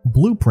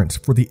 Blueprints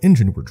for the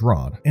engine were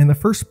drawn, and the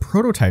first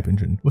prototype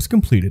engine was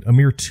completed a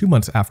mere 2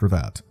 months after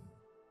that.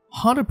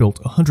 Honda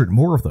built 100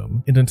 more of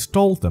them and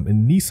installed them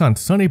in Nissan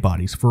Sunny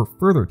bodies for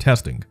further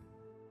testing.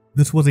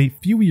 This was a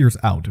few years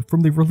out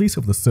from the release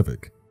of the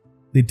Civic.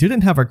 They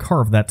didn't have a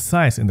car of that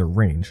size in their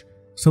range,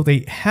 so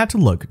they had to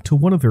look to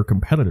one of their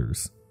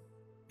competitors.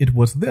 It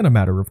was then a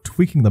matter of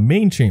tweaking the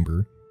main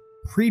chamber,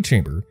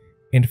 pre-chamber,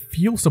 and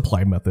fuel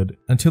supply method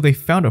until they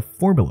found a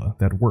formula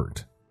that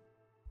worked.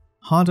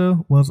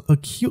 Honda was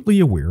acutely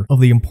aware of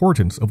the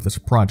importance of this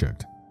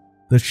project.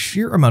 The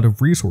sheer amount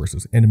of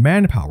resources and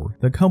manpower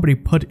the company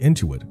put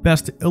into it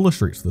best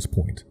illustrates this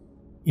point.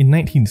 In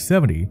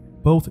 1970,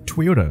 both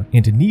Toyota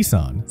and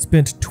Nissan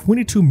spent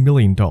 $22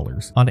 million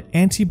on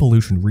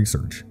anti-pollution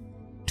research.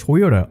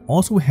 Toyota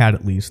also had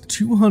at least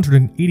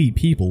 280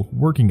 people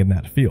working in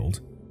that field.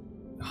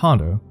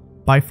 Honda,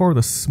 by far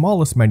the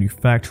smallest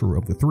manufacturer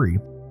of the three,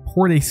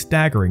 poured a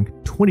staggering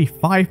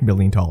 $25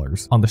 million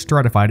on the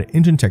stratified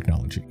engine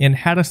technology and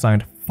had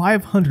assigned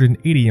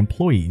 580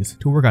 employees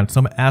to work on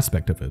some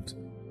aspect of it.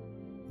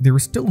 There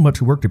was still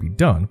much work to be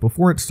done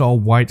before it saw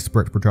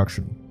widespread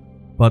production,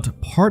 but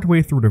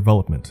partway through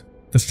development,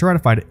 the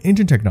stratified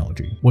engine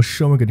technology was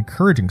showing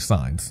encouraging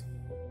signs.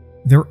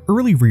 Their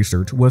early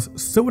research was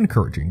so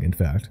encouraging, in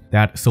fact,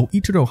 that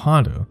Soichiro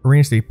Honda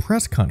arranged a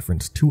press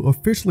conference to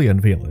officially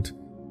unveil it.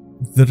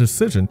 The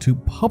decision to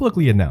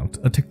publicly announce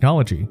a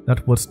technology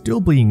that was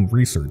still being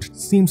researched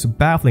seems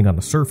baffling on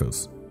the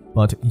surface,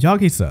 but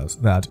Yagi says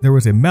that there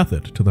was a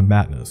method to the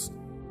madness.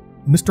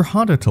 Mr.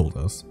 Honda told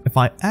us, if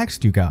I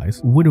asked you guys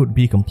when it would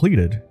be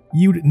completed,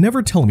 you'd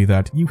never tell me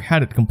that you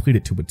had it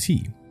completed to a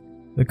T.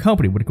 The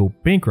company would go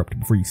bankrupt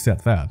before you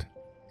said that.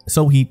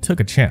 So he took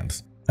a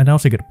chance,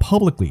 announcing it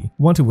publicly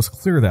once it was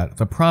clear that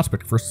the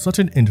prospect for such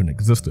an engine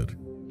existed.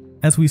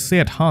 As we say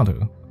at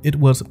Honda, it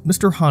was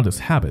Mr. Honda's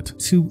habit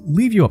to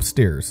leave you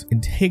upstairs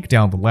and take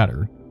down the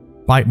ladder.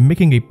 By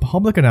making a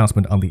public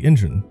announcement on the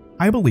engine,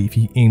 I believe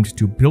he aimed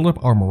to build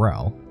up our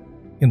morale.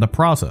 In the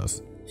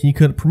process, he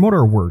could promote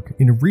our work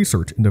in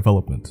research and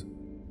development.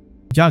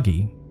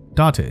 Yagi,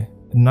 Date,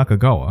 and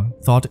Nakagawa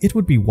thought it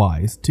would be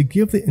wise to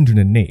give the engine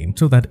a name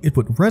so that it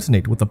would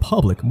resonate with the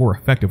public more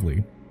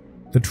effectively.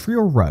 The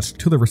trio rushed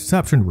to the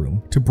reception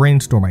room to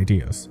brainstorm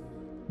ideas.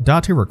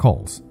 Date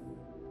recalls,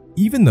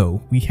 even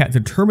though we had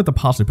determined the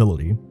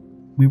possibility,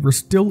 we were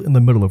still in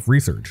the middle of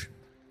research.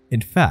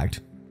 In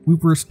fact, we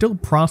were still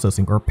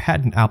processing our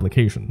patent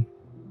application.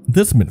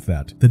 This meant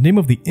that the name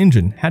of the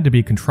engine had to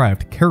be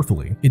contrived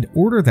carefully in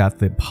order that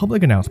the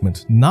public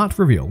announcement not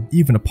reveal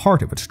even a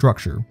part of its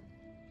structure.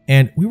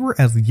 And we were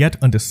as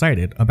yet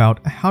undecided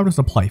about how to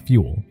supply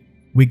fuel.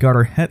 We got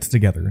our heads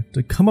together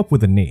to come up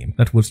with a name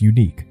that was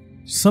unique,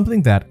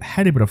 something that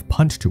had a bit of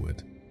punch to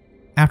it.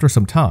 After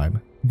some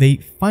time, they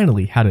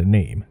finally had a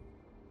name.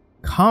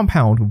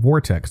 Compound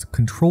Vortex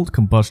Controlled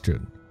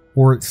Combustion,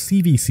 or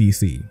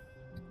CVCC.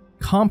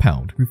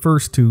 Compound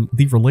refers to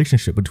the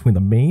relationship between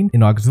the main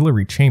and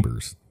auxiliary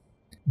chambers.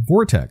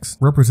 Vortex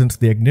represents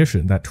the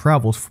ignition that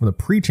travels from the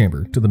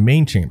pre-chamber to the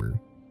main chamber.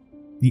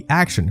 The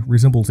action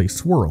resembles a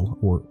swirl,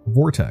 or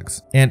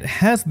vortex, and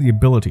has the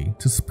ability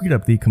to speed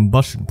up the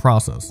combustion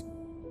process.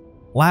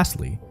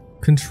 Lastly,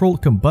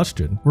 controlled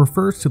combustion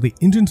refers to the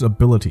engine's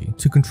ability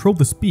to control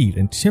the speed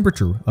and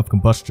temperature of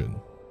combustion.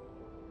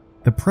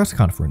 The press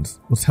conference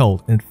was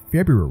held in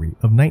February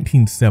of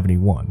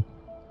 1971.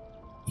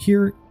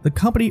 Here, the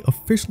company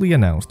officially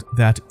announced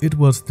that it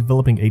was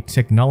developing a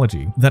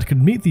technology that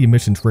could meet the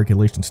emissions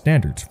regulation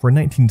standards for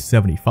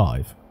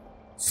 1975.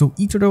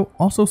 Soichiro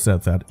also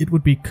said that it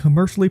would be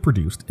commercially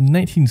produced in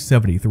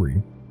 1973,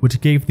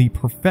 which gave the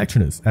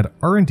perfectionists at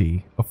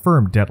R&D a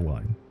firm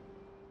deadline.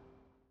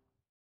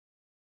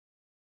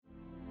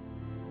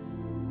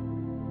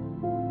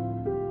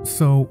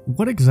 So,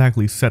 what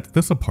exactly set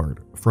this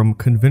apart from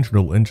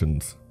conventional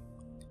engines?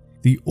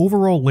 The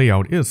overall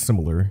layout is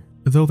similar,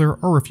 though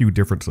there are a few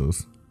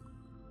differences.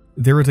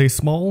 There is a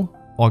small,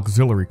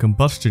 auxiliary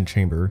combustion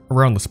chamber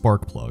around the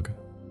spark plug.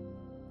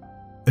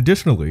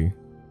 Additionally,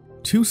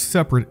 two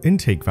separate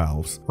intake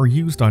valves are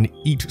used on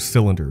each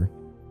cylinder.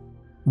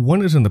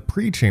 One is in the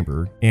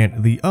pre-chamber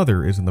and the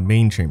other is in the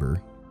main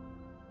chamber.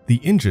 The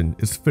engine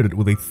is fitted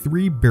with a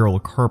 3-barrel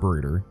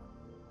carburetor.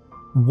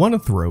 One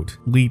throat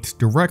leads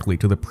directly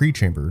to the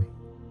pre-chamber.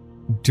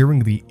 During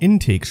the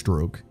intake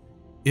stroke,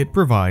 it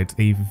provides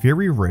a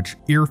very rich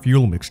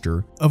air-fuel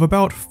mixture of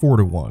about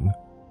 4:1.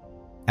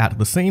 At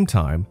the same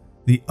time,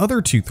 the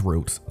other two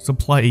throats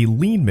supply a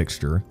lean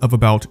mixture of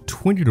about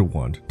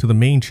 20:1 to the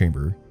main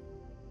chamber.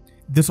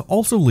 This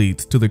also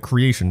leads to the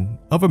creation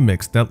of a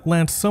mix that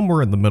lands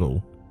somewhere in the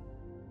middle.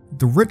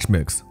 The rich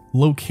mix,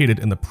 located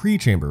in the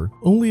pre-chamber,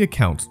 only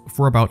accounts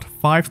for about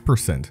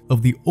 5%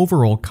 of the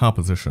overall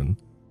composition.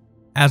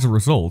 As a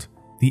result,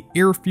 the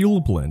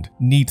air-fuel blend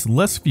needs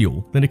less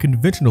fuel than a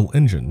conventional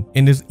engine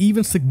and is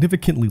even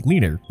significantly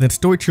leaner than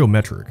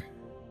stoichiometric.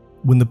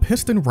 When the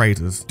piston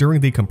rises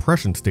during the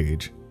compression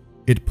stage,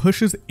 it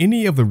pushes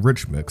any of the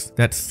rich mix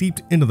that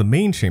seeped into the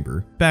main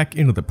chamber back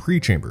into the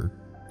pre-chamber,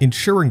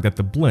 ensuring that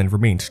the blend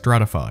remains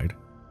stratified.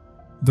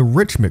 The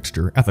rich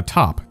mixture at the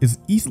top is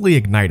easily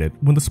ignited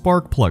when the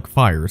spark plug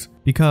fires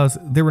because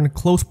they're in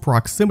close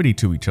proximity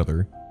to each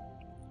other.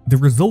 The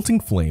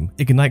resulting flame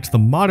ignites the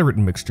moderate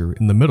mixture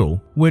in the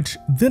middle, which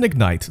then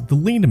ignites the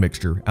lean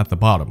mixture at the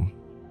bottom.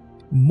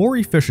 More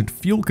efficient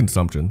fuel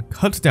consumption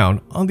cuts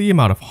down on the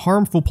amount of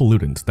harmful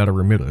pollutants that are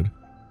emitted.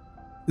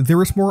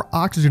 There is more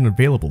oxygen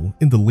available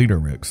in the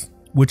leaner mix,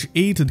 which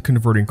aids in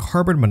converting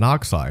carbon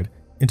monoxide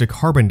into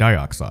carbon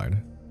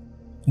dioxide.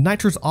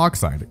 Nitrous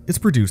oxide is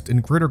produced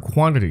in greater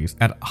quantities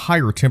at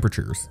higher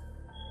temperatures.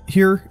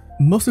 Here,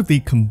 most of the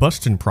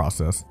combustion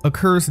process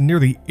occurs near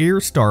the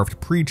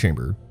air-starved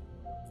pre-chamber.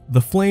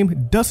 The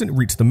flame doesn't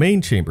reach the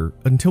main chamber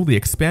until the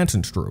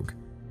expansion stroke.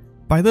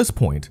 By this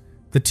point,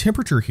 the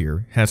temperature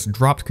here has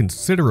dropped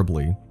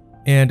considerably,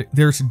 and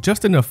there's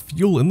just enough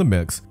fuel in the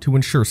mix to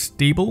ensure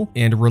stable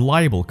and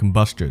reliable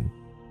combustion.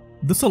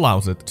 This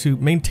allows it to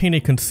maintain a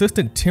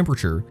consistent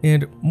temperature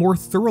and more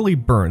thoroughly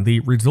burn the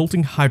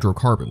resulting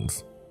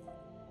hydrocarbons.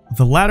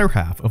 The latter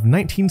half of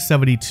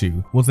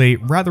 1972 was a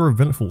rather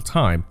eventful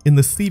time in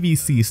the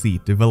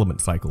CVCC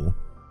development cycle.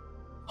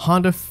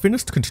 Honda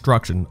finished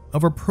construction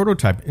of a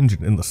prototype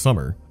engine in the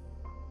summer.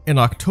 In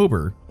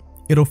October,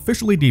 it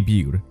officially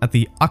debuted at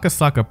the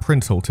Akasaka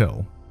Prince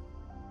Hotel.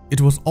 It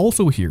was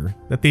also here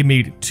that they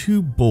made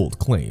two bold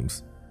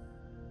claims.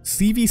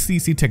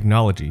 CVCC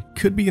technology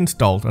could be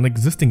installed on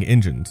existing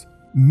engines,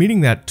 meaning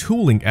that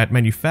tooling at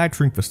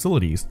manufacturing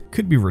facilities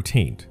could be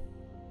retained.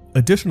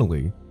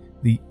 Additionally,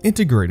 the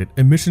integrated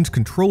emissions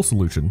control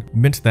solution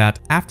meant that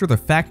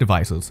after-the-fact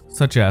devices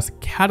such as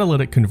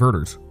catalytic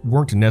converters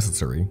weren't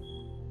necessary.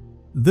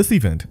 This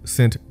event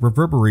sent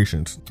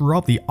reverberations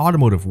throughout the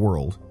automotive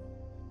world.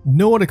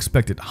 No one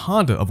expected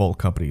Honda, of all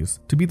companies,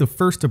 to be the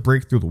first to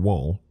break through the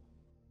wall.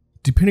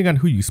 Depending on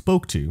who you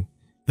spoke to,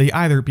 they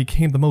either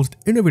became the most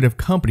innovative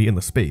company in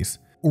the space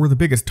or the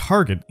biggest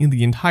target in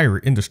the entire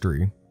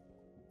industry.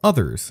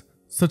 Others,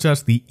 such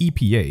as the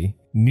EPA,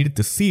 needed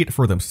to see it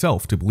for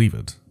themselves to believe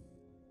it.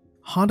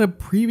 Honda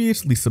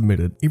previously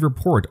submitted a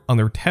report on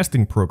their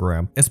testing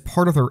program as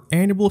part of their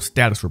annual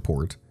status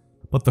report,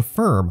 but the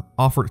firm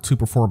offered to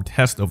perform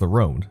tests of their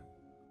own.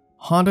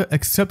 Honda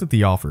accepted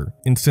the offer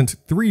and sent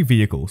 3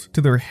 vehicles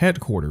to their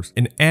headquarters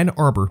in Ann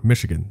Arbor,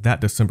 Michigan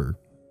that December.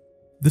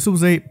 This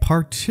was a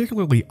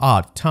particularly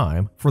odd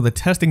time for the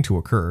testing to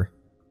occur.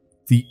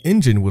 The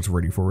engine was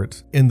ready for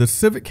it, and the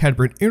Civic had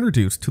been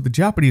introduced to the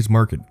Japanese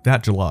market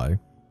that July,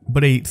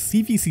 but a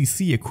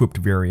CVCC-equipped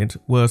variant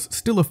was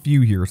still a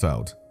few years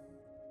out.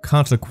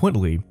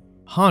 Consequently,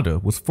 Honda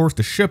was forced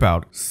to ship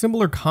out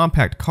similar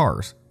compact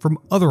cars from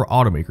other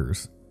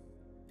automakers.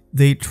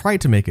 They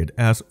tried to make it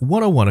as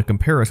one-on-one a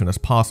comparison as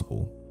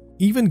possible,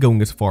 even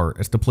going as far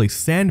as to place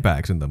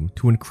sandbags in them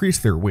to increase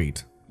their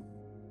weight.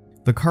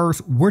 The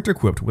cars weren't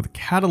equipped with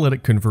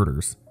catalytic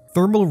converters,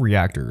 thermal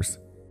reactors,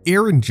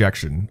 air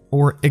injection,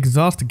 or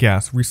exhaust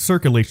gas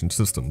recirculation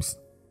systems.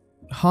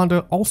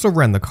 Honda also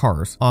ran the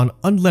cars on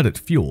unleaded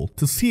fuel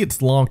to see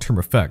its long-term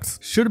effects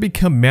should it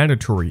become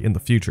mandatory in the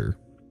future.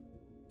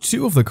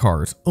 2 of the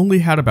cars only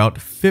had about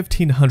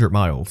 1,500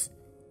 miles.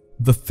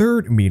 The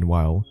third,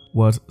 meanwhile,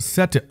 was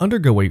set to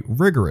undergo a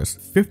rigorous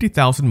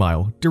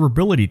 50,000-mile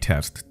durability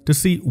test to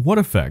see what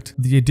effect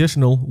the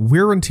additional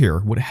wear and tear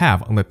would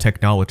have on the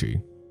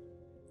technology.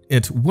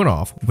 It went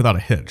off without a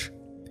hitch.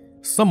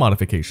 Some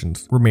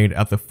modifications were made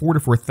at the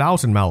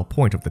 44,000-mile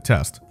point of the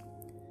test.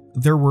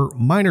 There were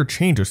minor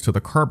changes to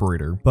the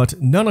carburetor, but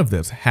none of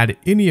this had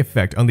any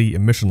effect on the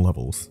emission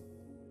levels.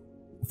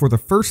 For the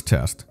first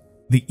test,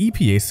 the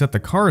EPA set the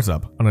cars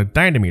up on a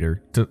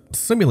dynamometer to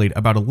simulate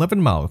about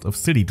 11 miles of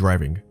city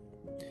driving.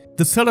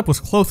 The setup was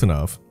close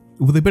enough,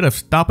 with a bit of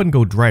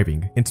stop-and-go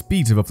driving and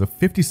speeds of up to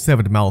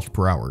 57 miles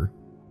per hour.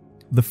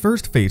 The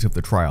first phase of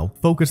the trial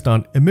focused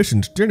on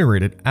emissions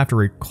generated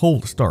after a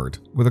cold start,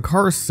 where the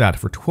cars sat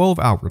for 12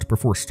 hours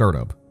before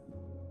startup.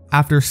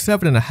 After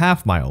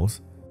 7.5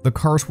 miles, the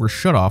cars were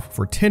shut off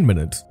for 10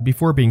 minutes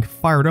before being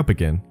fired up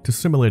again to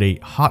simulate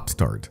a hot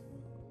start.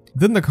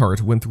 Then the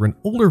cars went through an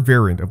older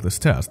variant of this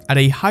test at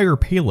a higher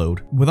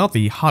payload without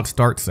the hot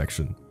start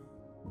section.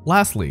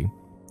 Lastly,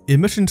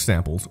 emission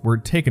samples were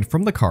taken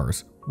from the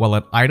cars while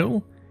at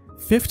idle,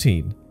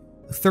 15,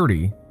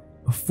 30,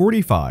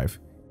 45,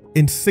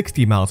 and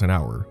 60 miles an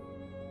hour.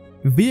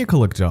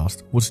 Vehicle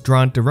exhaust was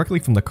drawn directly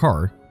from the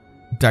car,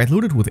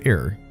 diluted with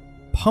air,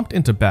 pumped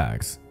into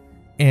bags,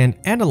 and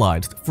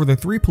analyzed for the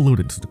 3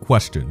 pollutants to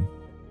question.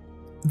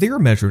 They are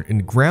measured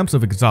in grams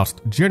of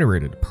exhaust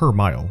generated per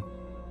mile.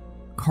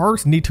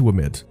 Cars need to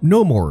emit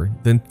no more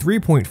than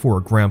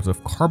 3.4 grams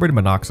of carbon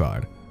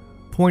monoxide,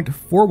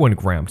 0.41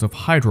 grams of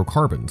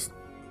hydrocarbons,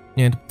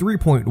 and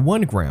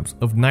 3.1 grams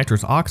of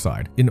nitrous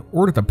oxide in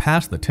order to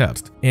pass the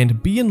test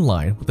and be in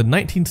line with the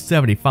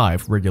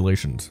 1975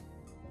 regulations.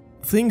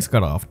 Things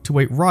got off to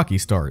a rocky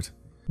start.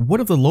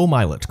 One of the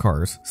low-mileage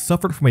cars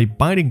suffered from a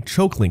binding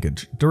choke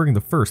linkage during the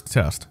first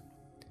test.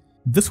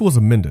 This was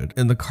amended,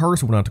 and the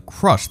cars went on to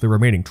crush the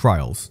remaining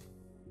trials.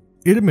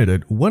 It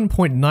emitted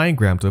 1.9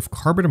 grams of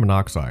carbon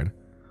monoxide,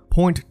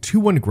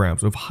 0.21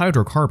 grams of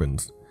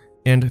hydrocarbons,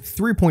 and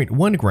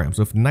 3.1 grams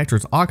of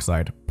nitrous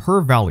oxide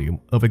per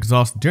volume of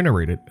exhaust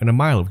generated in a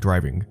mile of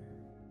driving.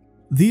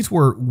 These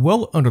were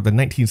well under the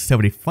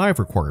 1975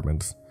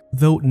 requirements,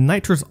 though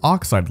nitrous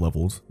oxide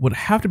levels would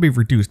have to be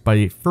reduced by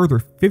a further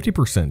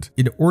 50%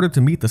 in order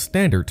to meet the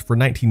standards for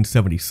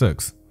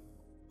 1976.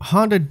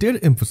 Honda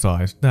did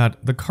emphasize that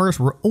the cars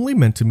were only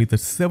meant to meet the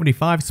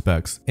 75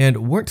 specs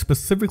and weren't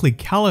specifically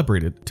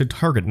calibrated to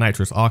target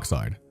nitrous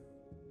oxide.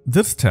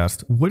 This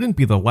test wouldn't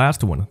be the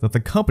last one that the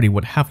company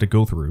would have to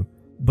go through,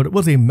 but it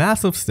was a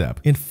massive step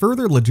in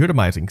further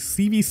legitimizing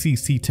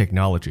CVCC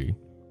technology.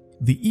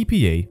 The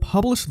EPA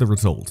published the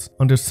results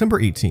on December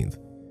 18th,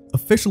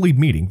 officially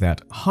meaning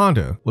that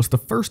Honda was the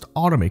first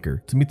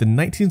automaker to meet the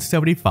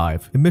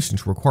 1975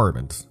 emissions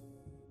requirements.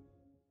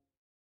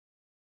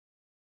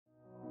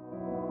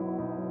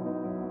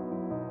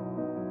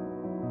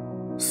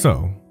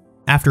 So,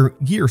 after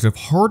years of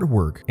hard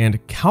work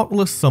and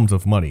countless sums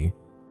of money,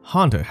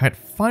 Honda had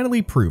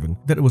finally proven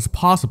that it was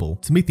possible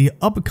to meet the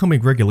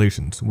upcoming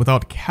regulations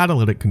without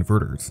catalytic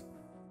converters.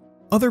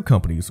 Other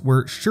companies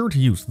were sure to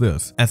use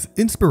this as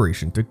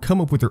inspiration to come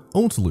up with their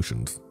own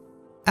solutions.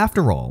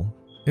 After all,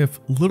 if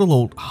little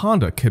old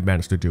Honda could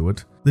manage to do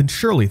it, then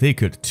surely they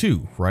could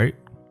too, right?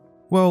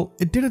 Well,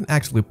 it didn't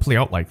actually play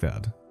out like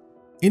that.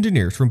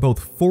 Engineers from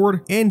both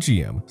Ford and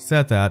GM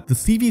said that the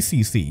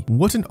CVCC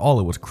wasn't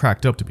all it was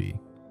cracked up to be.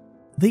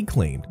 They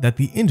claimed that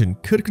the engine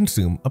could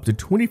consume up to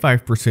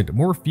 25%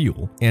 more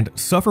fuel and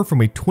suffer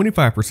from a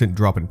 25%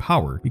 drop in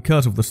power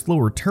because of the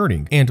slower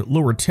turning and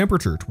lower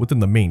temperatures within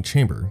the main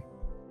chamber.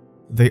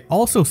 They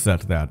also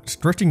said that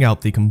stretching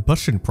out the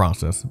combustion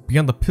process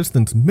beyond the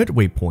piston's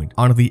midway point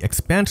onto the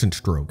expansion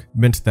stroke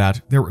meant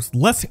that there was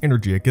less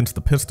energy against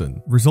the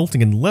piston,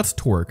 resulting in less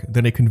torque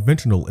than a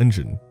conventional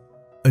engine.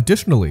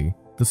 Additionally,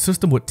 the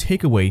system would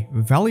take away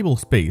valuable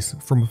space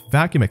from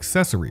vacuum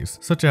accessories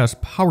such as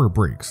power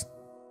brakes.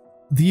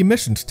 The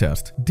emissions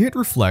test did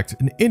reflect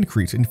an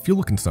increase in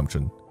fuel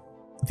consumption.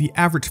 The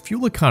average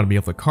fuel economy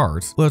of the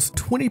cars was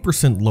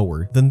 20%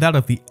 lower than that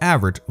of the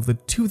average of the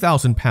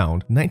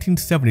 2,000-pound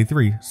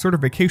 1973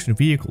 certification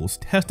vehicles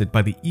tested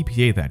by the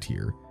EPA that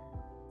year.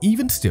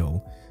 Even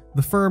still,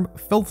 the firm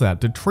felt that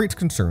Detroit's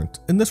concerns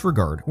in this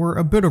regard were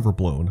a bit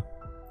overblown.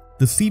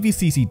 The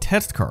CVCC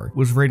test car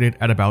was rated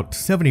at about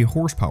 70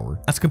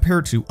 horsepower as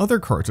compared to other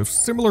cars of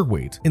similar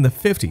weight in the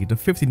 50 to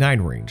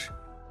 59 range.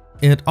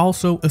 It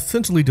also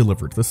essentially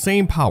delivered the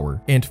same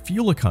power and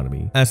fuel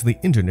economy as the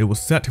engine it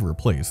was set to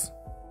replace.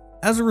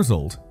 As a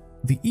result,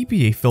 the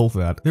EPA felt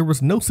that there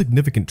was no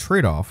significant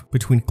trade-off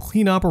between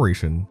clean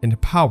operation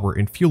and power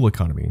and fuel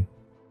economy.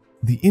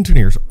 The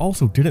engineers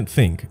also didn't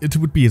think it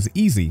would be as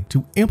easy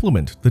to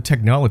implement the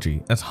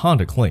technology as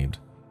Honda claimed.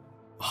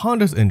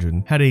 Honda's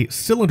engine had a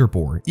cylinder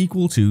bore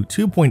equal to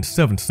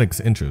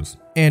 2.76 inches,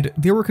 and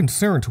they were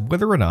concerned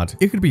whether or not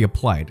it could be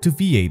applied to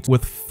V8s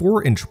with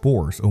 4-inch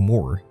bores or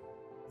more.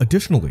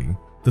 Additionally,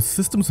 the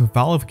system's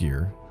valve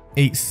gear,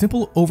 a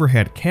simple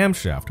overhead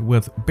camshaft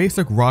with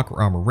basic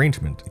rocker arm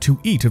arrangement to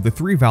each of the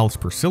 3 valves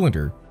per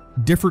cylinder,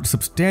 differed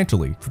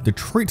substantially from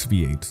Detroit's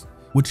V8s,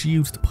 which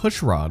used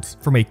push rods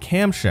from a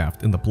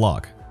camshaft in the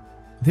block.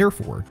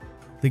 Therefore,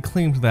 they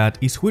claimed that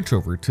a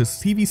switchover to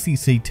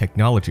CVCC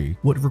technology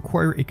would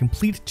require a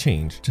complete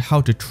change to how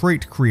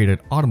Detroit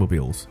created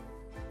automobiles.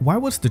 Why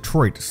was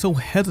Detroit so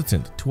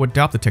hesitant to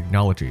adopt the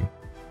technology?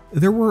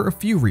 There were a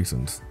few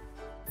reasons.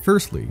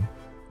 Firstly,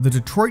 the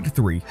Detroit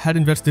 3 had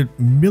invested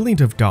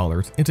millions of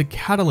dollars into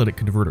catalytic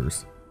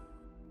converters.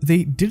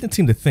 They didn't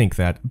seem to think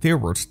that they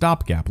were a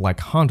stopgap like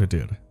Honda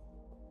did.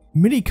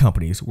 Many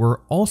companies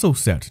were also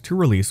set to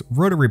release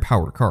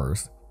rotary-powered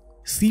cars.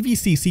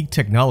 CVCC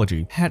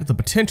technology had the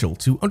potential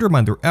to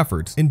undermine their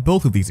efforts in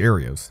both of these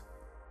areas.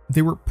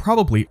 They were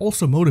probably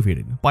also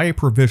motivated by a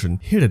provision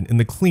hidden in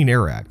the Clean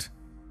Air Act.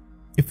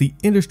 If the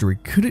industry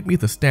couldn't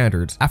meet the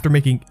standards after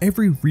making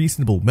every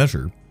reasonable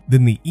measure,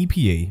 then the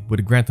EPA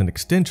would grant an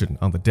extension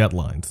on the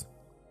deadlines.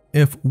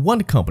 If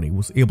one company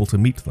was able to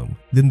meet them,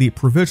 then the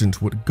provisions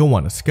would go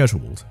on as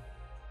scheduled.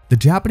 The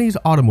Japanese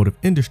automotive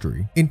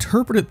industry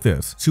interpreted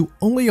this to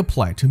only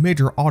apply to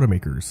major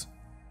automakers.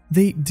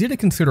 They didn't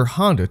consider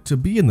Honda to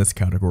be in this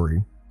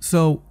category,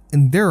 so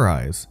in their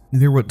eyes,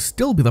 there would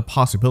still be the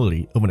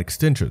possibility of an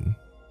extension.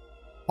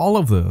 All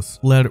of this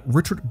led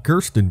Richard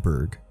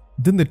Gerstenberg,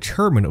 then the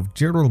chairman of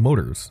General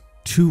Motors,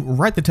 to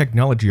write the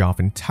technology off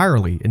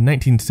entirely in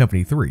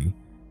 1973.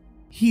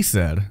 He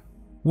said,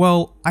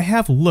 "Well, I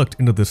have looked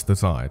into this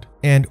design,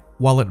 and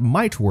while it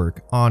might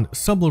work on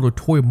some little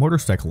toy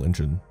motorcycle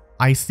engine,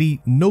 I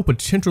see no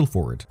potential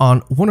for it on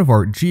one of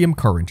our GM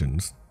car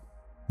engines."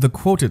 The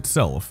quote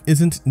itself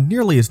isn't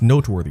nearly as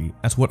noteworthy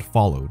as what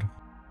followed.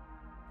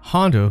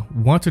 Honda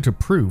wanted to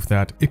prove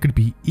that it could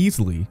be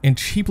easily and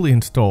cheaply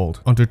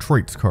installed on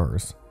Detroit's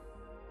cars.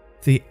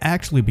 They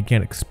actually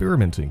began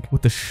experimenting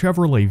with the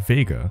Chevrolet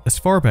Vega as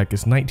far back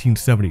as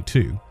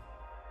 1972.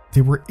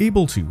 They were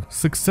able to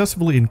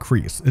successfully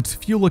increase its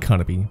fuel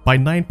economy by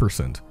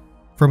 9%,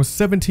 from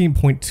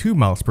 17.2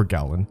 miles per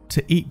gallon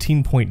to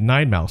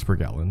 18.9 miles per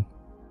gallon.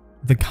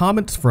 The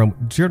comments from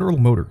General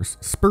Motors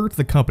spurred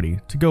the company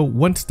to go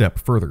one step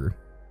further.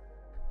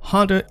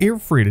 Honda air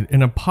freighted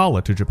an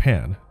Impala to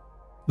Japan.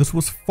 This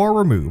was far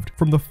removed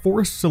from the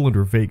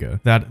 4-cylinder Vega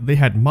that they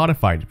had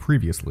modified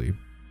previously.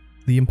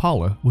 The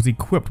Impala was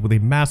equipped with a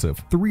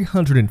massive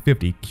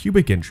 350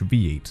 cubic inch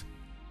V8.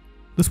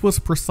 This was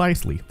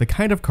precisely the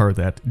kind of car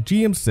that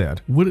GM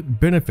said would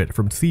benefit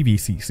from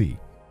CVCC.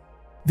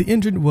 The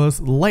engine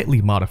was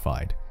lightly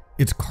modified.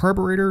 Its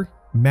carburetor,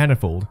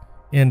 manifold,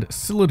 and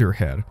cylinder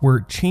head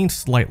were changed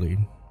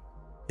slightly.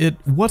 It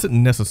wasn't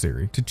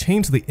necessary to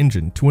change the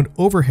engine to an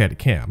overhead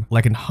cam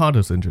like in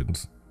Honda's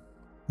engines.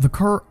 The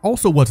car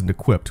also wasn't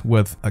equipped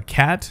with a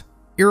CAT,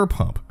 air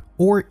pump,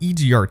 or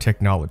EGR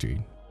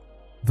technology.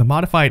 The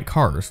modified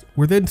cars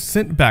were then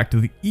sent back to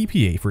the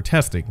EPA for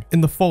testing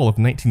in the fall of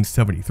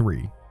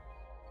 1973.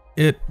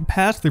 It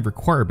passed the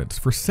requirements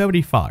for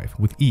 75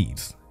 with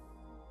ease.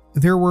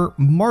 There were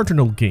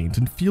marginal gains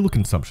in fuel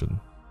consumption,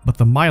 but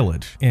the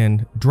mileage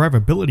and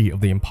drivability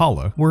of the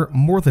Impala were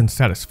more than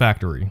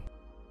satisfactory.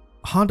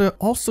 Honda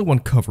also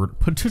uncovered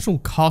potential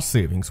cost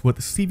savings with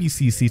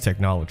CVCC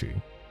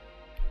technology.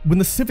 When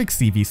the Civic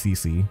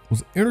CVCC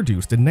was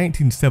introduced in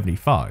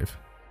 1975,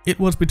 it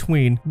was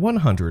between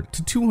 $100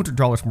 to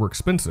 $200 more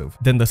expensive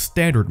than the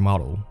standard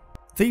model.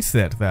 They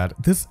said that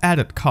this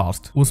added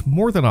cost was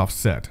more than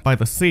offset by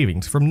the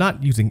savings from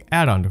not using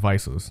add-on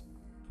devices.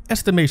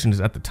 Estimations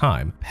at the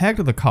time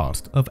pegged the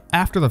cost of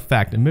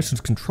after-the-fact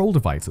emissions control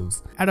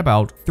devices at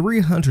about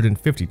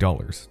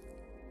 $350.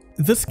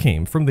 This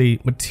came from the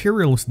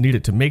materials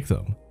needed to make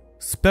them,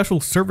 special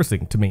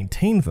servicing to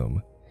maintain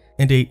them,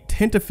 and a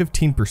 10 to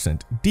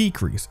 15%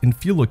 decrease in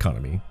fuel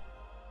economy.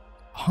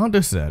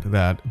 Honda said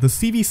that the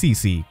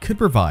CVCC could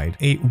provide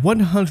a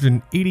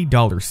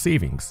 $180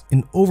 savings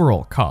in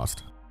overall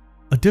cost.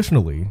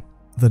 Additionally,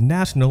 the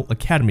National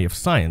Academy of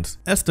Science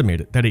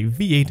estimated that a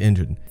V8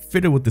 engine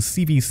fitted with the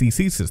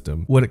CVCC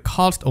system would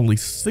cost only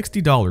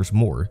 $60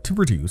 more to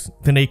produce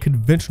than a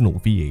conventional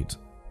V8.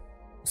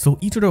 So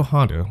Ichiro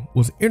Honda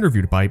was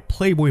interviewed by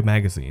Playboy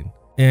magazine,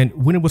 and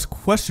when it was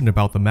questioned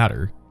about the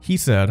matter, he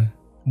said,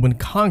 "When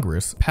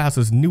Congress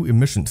passes new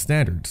emission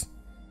standards,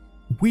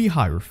 we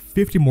hire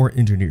 50 more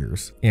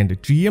engineers,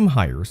 and GM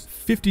hires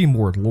 50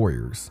 more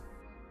lawyers."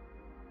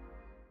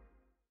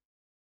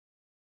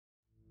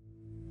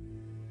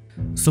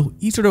 So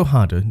Ichiro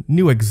Honda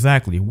knew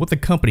exactly what the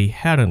company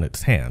had on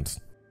its hands.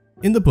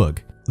 In the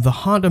book, The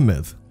Honda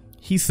Myth,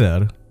 he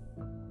said,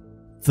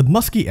 "The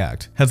Muskie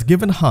Act has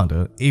given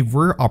Honda a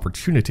rare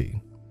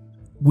opportunity.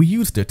 We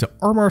used it to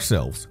arm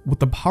ourselves with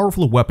the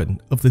powerful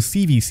weapon of the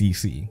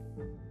CVCC.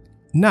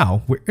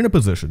 Now we're in a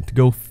position to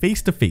go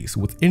face to face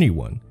with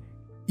anyone,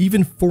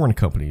 even foreign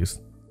companies.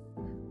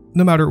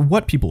 No matter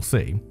what people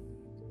say,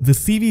 the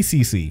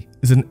CVCC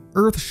is an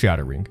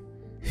earth-shattering,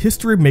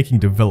 history-making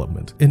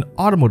development in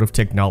automotive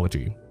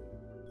technology.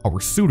 Our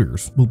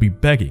suitors will be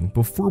begging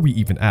before we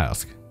even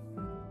ask."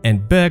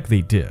 And beg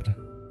they did.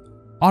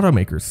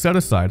 Automakers set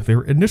aside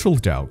their initial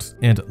doubts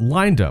and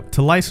lined up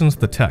to license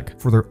the tech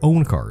for their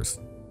own cars.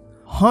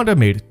 Honda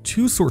made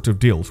two sorts of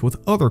deals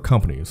with other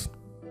companies.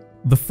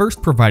 The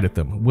first provided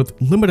them with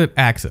limited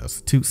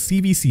access to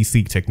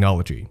CVCC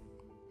technology.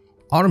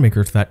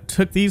 Automakers that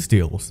took these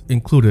deals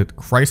included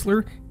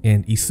Chrysler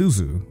and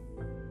Isuzu.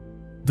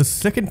 The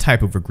second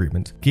type of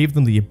agreement gave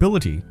them the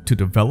ability to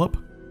develop,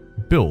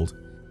 build,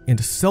 and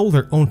sell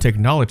their own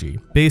technology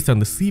based on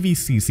the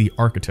CVCC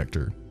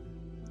architecture.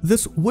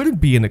 This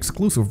wouldn't be an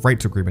exclusive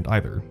rights agreement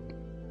either.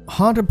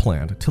 Honda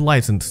planned to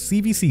license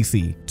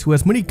CVCC to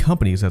as many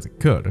companies as it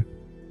could.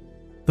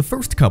 The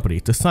first company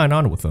to sign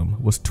on with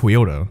them was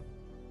Toyota.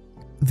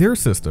 Their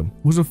system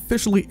was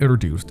officially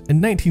introduced in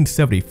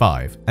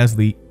 1975 as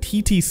the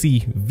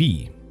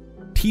TTC-V.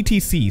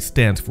 TTC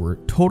stands for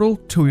Total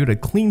Toyota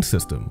Clean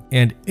System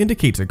and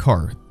indicates a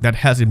car that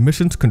has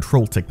emissions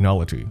control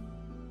technology.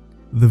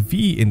 The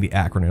V in the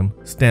acronym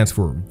stands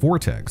for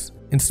Vortex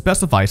and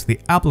specifies the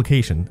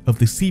application of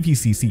the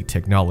CVCC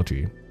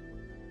technology.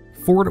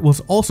 Ford was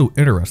also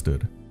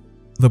interested.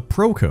 The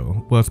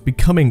Proco was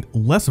becoming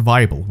less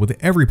viable with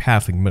every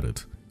passing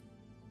minute.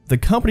 The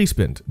company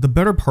spent the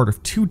better part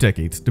of 2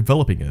 decades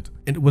developing it,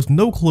 and it was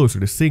no closer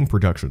to seeing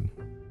production.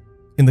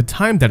 In the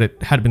time that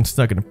it had been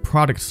stuck in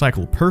product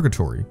cycle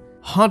purgatory,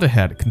 Honda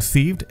had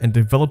conceived and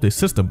developed a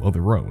system of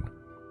their own.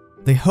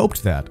 They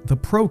hoped that the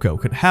Proco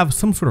could have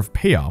some sort of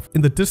payoff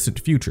in the distant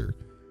future,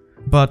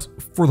 but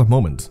for the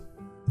moment,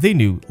 they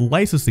knew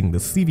licensing the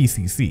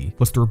CVCC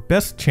was their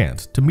best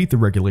chance to meet the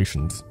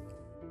regulations.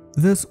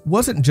 This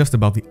wasn't just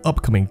about the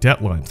upcoming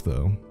deadlines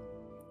though.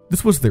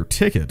 This was their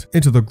ticket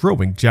into the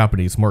growing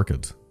Japanese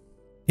market.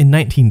 In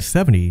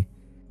 1970,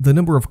 the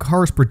number of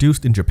cars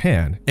produced in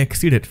Japan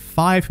exceeded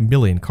 5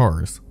 million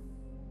cars.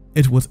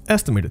 It was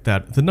estimated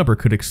that the number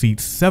could exceed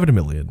 7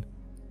 million.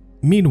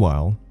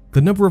 Meanwhile,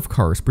 the number of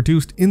cars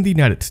produced in the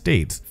United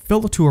States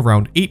fell to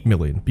around 8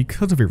 million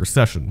because of a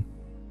recession.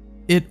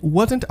 It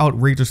wasn't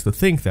outrageous to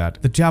think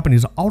that the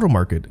Japanese auto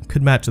market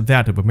could match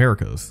that of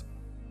America's.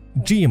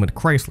 GM and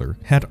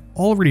Chrysler had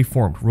already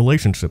formed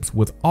relationships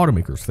with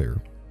automakers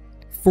there.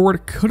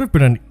 Ford could have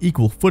been on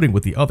equal footing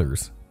with the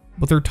others,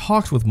 but their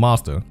talks with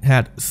Mazda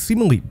had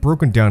seemingly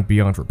broken down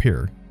beyond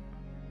repair.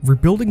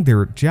 Rebuilding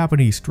their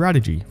Japanese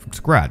strategy from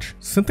scratch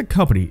sent the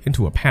company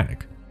into a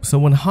panic, so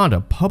when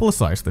Honda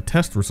publicized the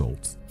test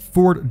results,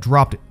 Ford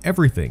dropped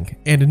everything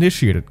and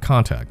initiated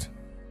contact.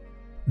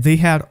 They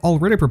had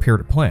already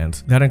prepared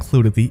plans that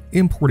included the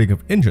importing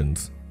of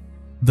engines,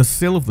 the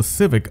sale of the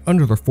Civic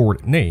under the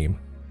Ford name,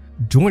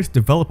 joint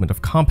development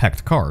of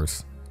compact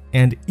cars,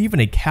 and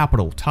even a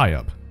capital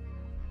tie-up.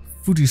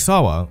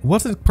 Fujisawa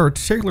wasn't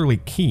particularly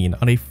keen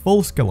on a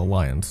full-scale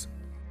alliance.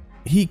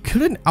 He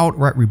couldn't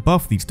outright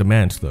rebuff these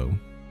demands though.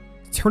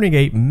 Turning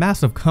a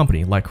massive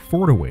company like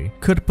Ford away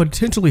could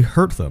potentially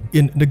hurt them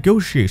in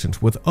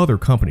negotiations with other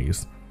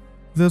companies.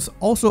 This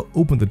also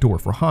opened the door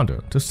for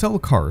Honda to sell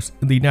cars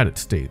in the United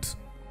States.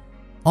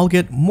 I'll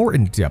get more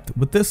in depth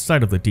with this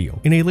side of the deal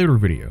in a later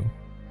video.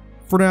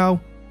 For now,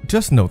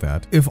 just know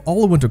that if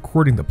all went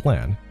according to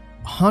plan,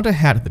 Honda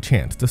had the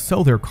chance to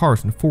sell their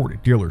cars in Ford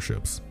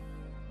dealerships.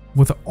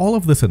 With all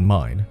of this in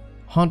mind,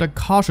 Honda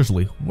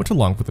cautiously went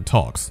along with the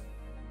talks.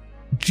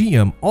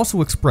 GM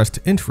also expressed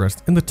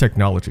interest in the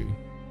technology.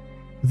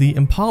 The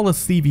Impala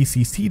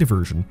CVCC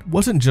diversion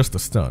wasn't just a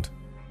stunt.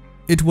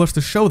 It was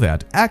to show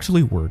that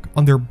actually work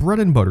on their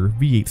bread-and-butter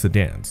V8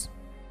 sedans.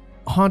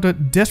 Honda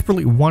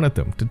desperately wanted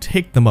them to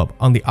take them up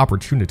on the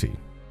opportunity.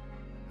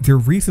 Their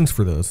reasons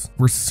for this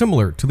were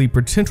similar to the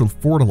potential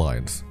Ford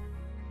alliance.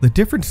 The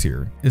difference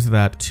here is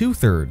that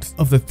 2/3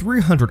 of the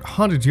 300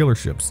 Honda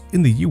dealerships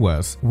in the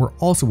US were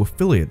also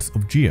affiliates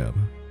of GM.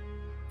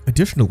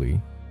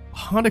 Additionally,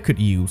 Honda could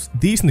use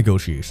these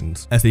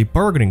negotiations as a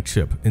bargaining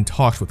chip in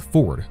talks with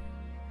Ford.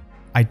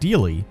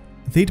 Ideally,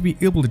 they'd be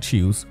able to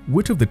choose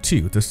which of the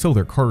two to sell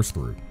their cars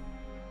through.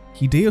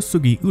 Hideo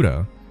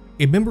Sugiura,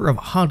 a member of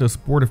Honda's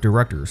board of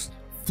directors,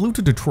 flew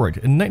to Detroit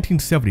in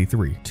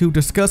 1973 to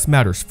discuss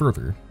matters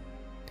further.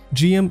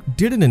 GM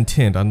didn't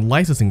intend on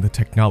licensing the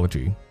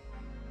technology.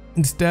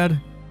 Instead,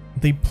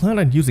 they planned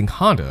on using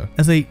Honda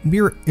as a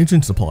mere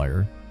engine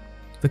supplier.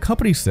 The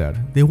company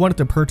said they wanted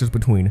to purchase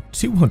between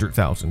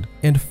 200,000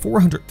 and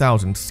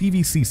 400,000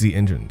 CVCC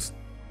engines.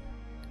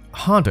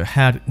 Honda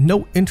had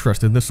no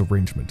interest in this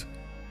arrangement.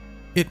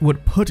 It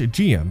would put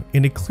GM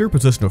in a clear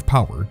position of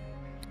power.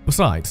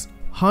 Besides,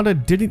 Honda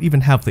didn't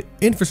even have the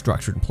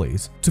infrastructure in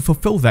place to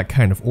fulfill that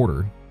kind of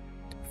order.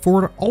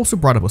 Ford also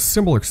brought up a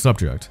similar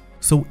subject,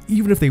 so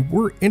even if they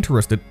were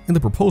interested in the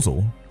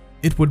proposal,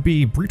 it would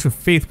be a breach of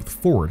faith with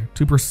Ford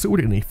to pursue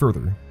it any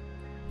further.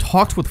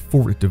 Talks with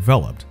Ford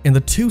developed, and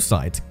the two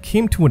sides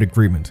came to an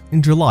agreement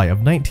in July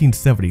of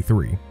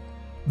 1973.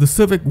 The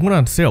Civic went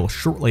on sale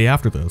shortly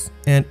after this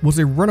and was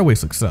a runaway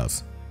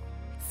success.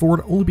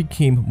 Ford only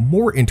became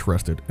more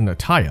interested in a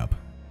tie-up,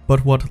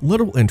 but what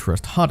little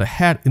interest Honda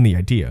had in the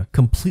idea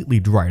completely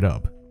dried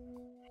up.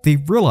 They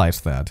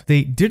realized that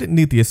they didn't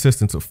need the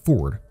assistance of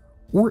Ford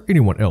or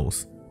anyone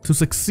else to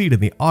succeed in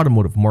the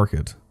automotive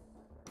market.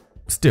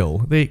 Still,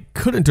 they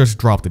couldn't just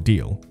drop the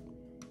deal.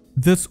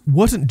 This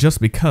wasn't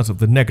just because of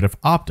the negative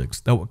optics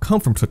that would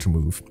come from such a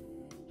move.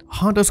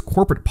 Honda's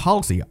corporate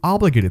policy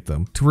obligated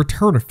them to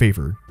return a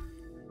favor.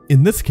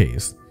 In this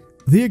case,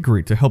 they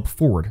agreed to help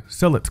Ford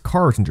sell its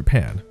cars in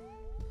Japan.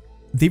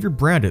 They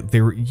rebranded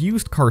their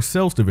used car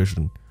sales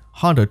division,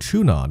 Honda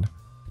Chunan,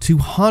 to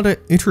Honda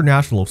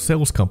International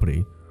Sales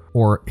Company,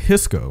 or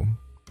HISCO.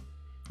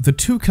 The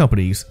two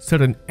companies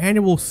set an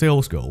annual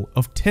sales goal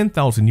of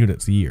 10,000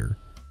 units a year.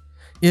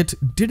 It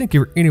didn't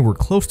get anywhere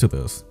close to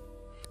this.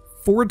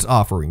 Ford's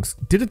offerings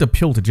didn't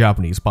appeal to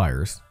Japanese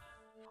buyers.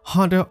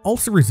 Honda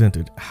also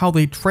resented how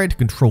they tried to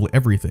control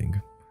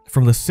everything,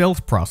 from the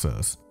sales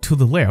process to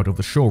the layout of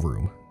the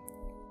showroom.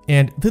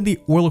 And then the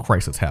oil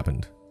crisis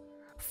happened.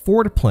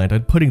 Ford planned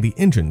on putting the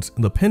engines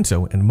in the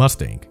Pinto and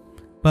Mustang,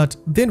 but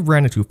then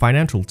ran into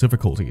financial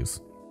difficulties.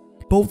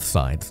 Both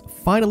sides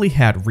finally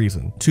had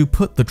reason to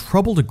put the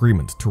troubled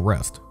agreement to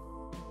rest.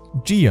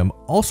 GM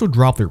also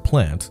dropped their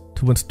plans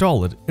to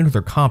install it into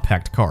their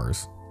compact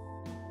cars.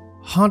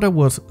 Honda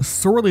was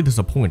sorely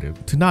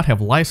disappointed to not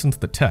have licensed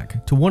the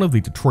tech to one of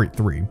the Detroit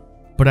Three,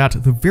 but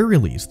at the very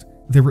least,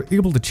 they were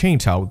able to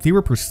change how they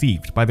were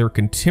perceived by their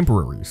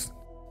contemporaries.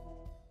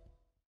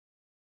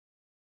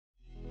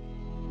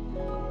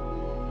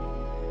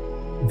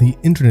 The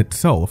engine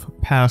itself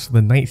passed the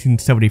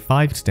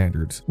 1975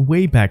 standards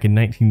way back in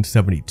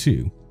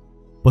 1972,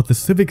 but the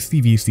Civic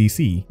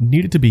CVCC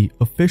needed to be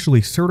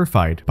officially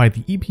certified by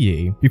the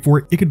EPA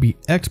before it could be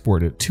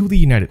exported to the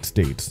United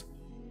States.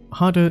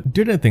 Honda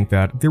didn't think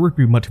that there would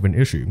be much of an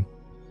issue.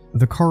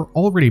 The car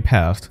already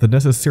passed the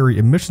necessary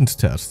emissions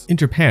tests in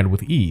Japan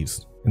with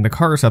ease, and the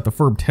cars that the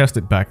firm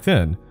tested back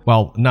then,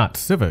 while not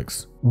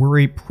Civics, were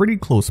a pretty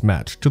close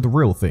match to the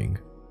real thing.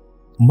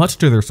 Much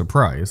to their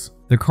surprise,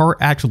 the car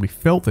actually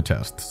failed the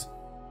tests.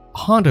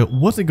 Honda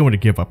wasn't going to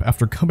give up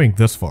after coming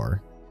this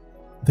far.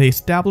 They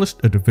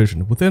established a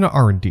division within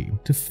R&D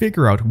to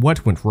figure out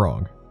what went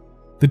wrong.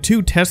 The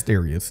two test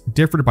areas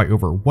differed by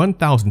over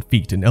 1,000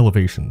 feet in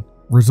elevation,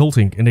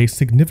 resulting in a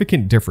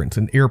significant difference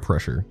in air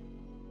pressure.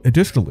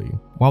 Additionally,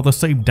 while the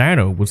same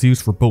dyno was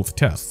used for both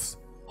tests,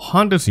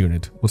 Honda's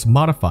unit was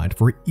modified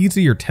for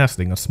easier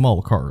testing of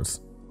small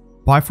cars.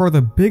 By far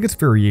the biggest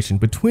variation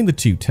between the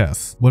two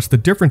tests was the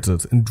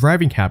differences in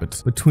driving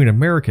habits between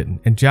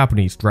American and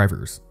Japanese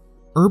drivers.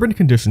 Urban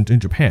conditions in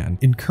Japan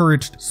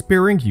encouraged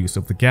sparing use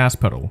of the gas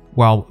pedal,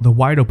 while the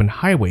wide-open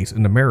highways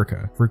in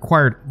America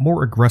required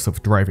more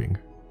aggressive driving.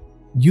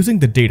 Using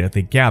the data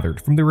they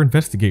gathered from their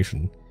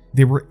investigation,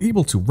 they were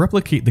able to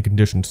replicate the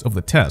conditions of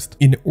the test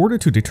in order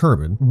to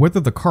determine whether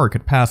the car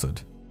could pass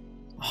it.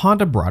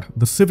 Honda brought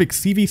the Civic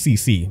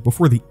CVCC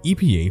before the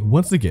EPA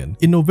once again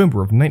in November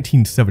of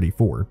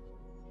 1974.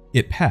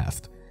 It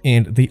passed,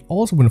 and they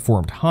also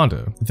informed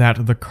Honda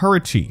that the car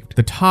achieved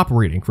the top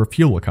rating for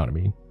fuel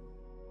economy.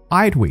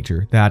 I'd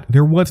wager that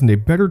there wasn't a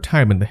better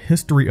time in the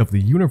history of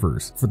the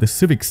universe for the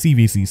Civic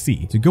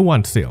CVCC to go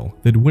on sale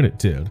than when it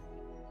did.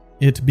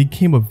 It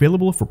became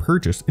available for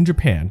purchase in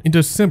Japan in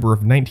December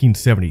of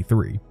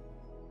 1973.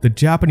 The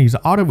Japanese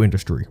auto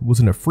industry was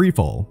in a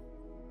freefall.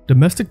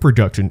 Domestic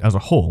production as a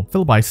whole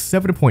fell by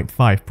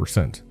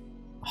 7.5%.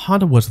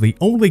 Honda was the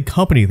only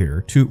company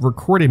there to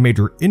record a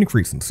major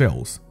increase in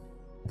sales.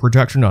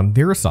 Production on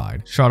their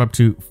side shot up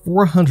to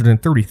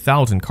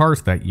 430,000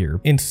 cars that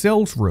year, and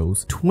sales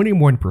rose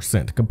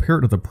 21%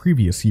 compared to the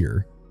previous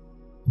year.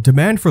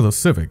 Demand for the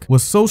Civic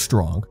was so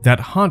strong that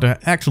Honda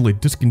actually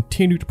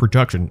discontinued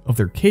production of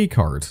their K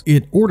cars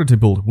in order to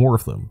build more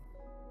of them.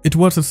 It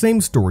was the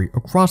same story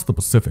across the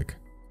Pacific.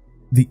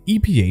 The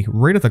EPA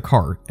rated the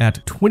car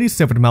at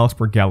 27 miles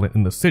per gallon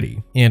in the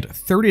city and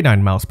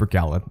 39 miles per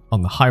gallon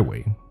on the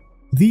highway.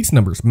 These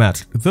numbers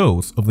matched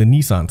those of the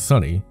Nissan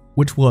Sunny,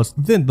 which was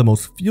then the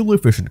most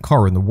fuel-efficient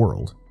car in the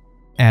world.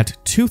 At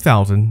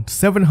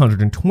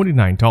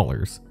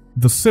 $2,729,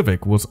 the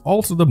Civic was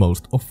also the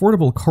most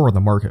affordable car on the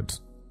market.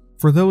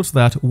 For those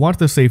that wanted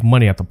to save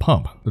money at the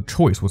pump, the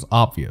choice was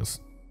obvious.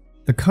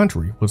 The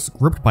country was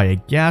gripped by a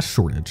gas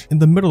shortage in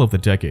the middle of the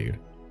decade.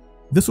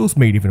 This was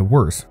made even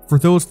worse for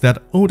those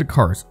that owned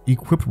cars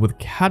equipped with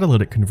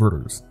catalytic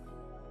converters.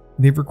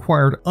 They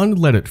required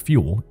unleaded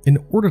fuel in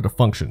order to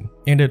function,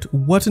 and it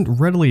wasn't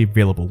readily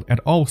available at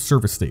all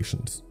service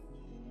stations.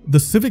 The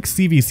Civic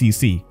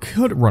CVCC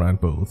could run on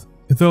both,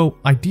 though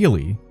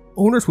ideally,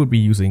 owners would be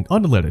using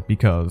unleaded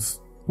because,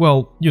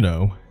 well, you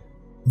know.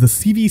 The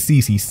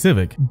CVCC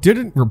Civic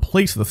didn't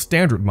replace the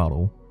standard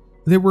model.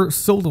 They were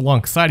sold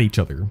alongside each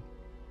other.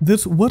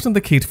 This wasn't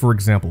the case for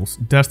examples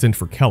destined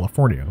for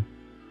California.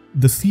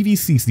 The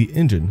CVCC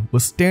engine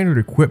was standard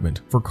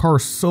equipment for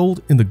cars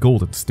sold in the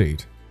Golden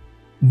State.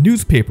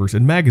 Newspapers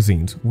and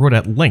magazines wrote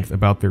at length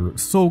about their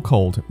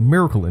so-called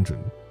miracle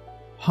engine.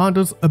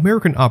 Honda's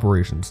American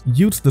operations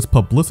used this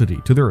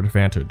publicity to their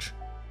advantage.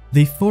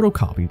 They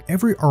photocopied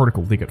every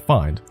article they could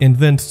find and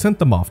then sent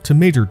them off to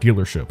major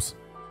dealerships.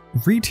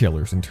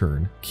 Retailers, in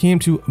turn, came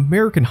to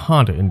American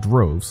Honda in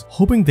droves,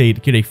 hoping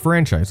they'd get a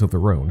franchise of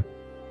their own.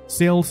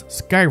 Sales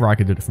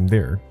skyrocketed from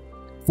there.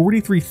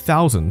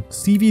 43,000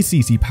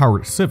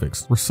 CVCC-powered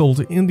Civics were sold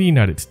in the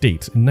United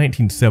States in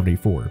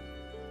 1974.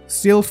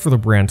 Sales for the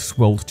brand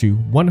swelled to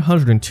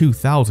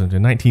 102,000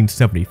 in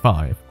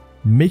 1975,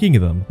 making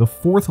them the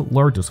fourth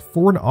largest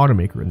foreign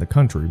automaker in the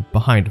country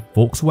behind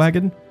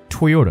Volkswagen,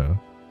 Toyota,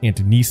 and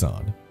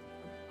Nissan.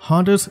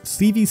 Honda's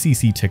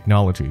CVCC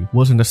technology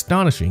was an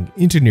astonishing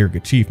engineering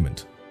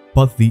achievement,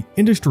 but the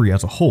industry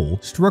as a whole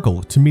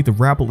struggled to meet the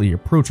rapidly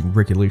approaching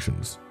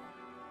regulations.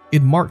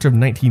 In March of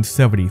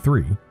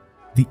 1973,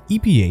 the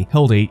EPA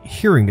held a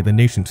hearing in the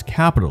nation's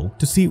capital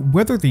to see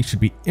whether they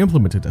should be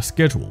implemented as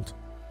scheduled.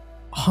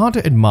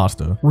 Honda and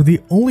Mazda were the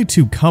only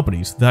two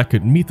companies that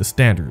could meet the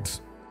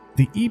standards.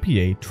 The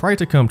EPA tried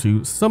to come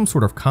to some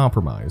sort of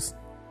compromise.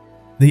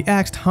 They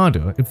asked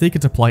Honda if they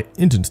could supply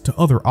engines to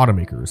other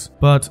automakers,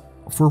 but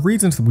for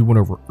reasons that we went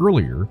over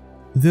earlier,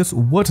 this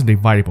wasn't a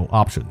viable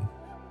option.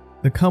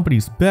 The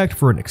companies begged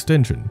for an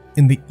extension,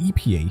 and the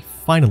EPA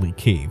finally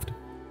caved.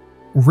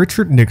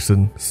 Richard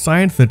Nixon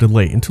signed the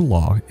delay into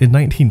law in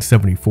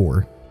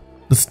 1974.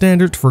 The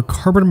standards for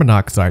carbon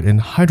monoxide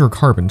and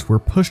hydrocarbons were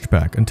pushed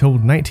back until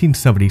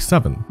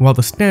 1977, while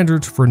the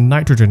standards for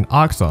nitrogen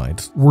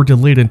oxides were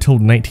delayed until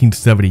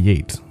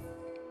 1978.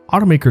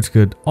 Automakers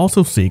could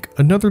also seek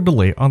another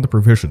delay on the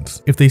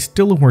provisions if they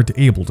still weren't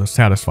able to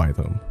satisfy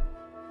them.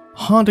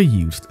 Honda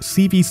used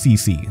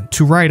CVCC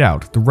to ride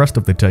out the rest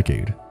of the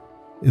decade.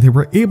 They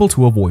were able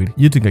to avoid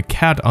using a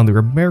cat on their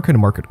American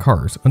market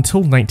cars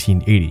until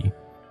 1980.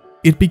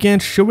 It began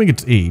showing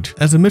its age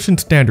as emission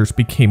standards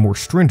became more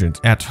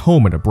stringent at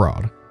home and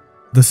abroad.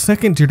 The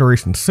second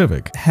generation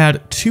Civic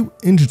had two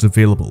engines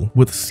available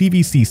with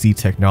CVCC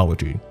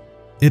technology.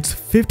 Its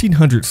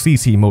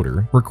 1500cc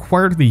motor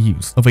required the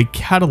use of a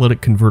catalytic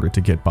converter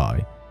to get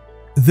by.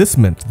 This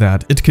meant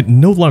that it could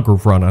no longer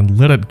run on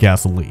leaded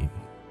gasoline.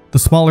 The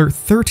smaller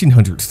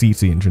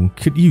 1300cc engine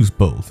could use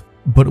both,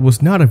 but it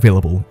was not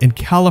available in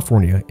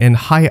California and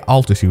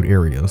high-altitude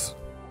areas.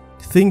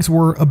 Things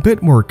were a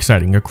bit more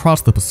exciting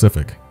across the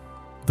Pacific.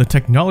 The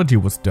technology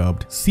was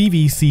dubbed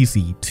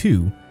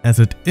CVCC-2 as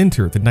it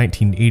entered the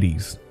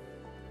 1980s.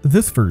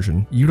 This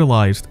version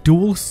utilized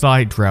dual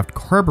side draft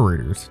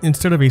carburetors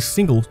instead of a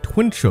single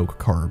twin-choke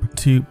carb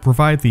to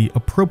provide the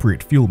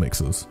appropriate fuel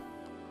mixes.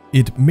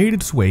 It made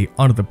its way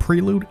onto the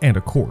Prelude and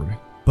Accord,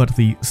 but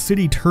the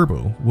City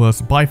Turbo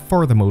was by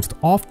far the most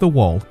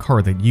off-the-wall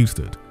car that used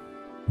it.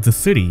 The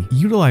City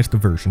utilized a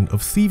version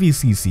of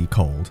CVCC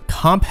called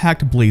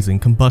Compact Blazing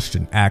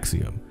Combustion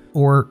Axiom,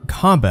 or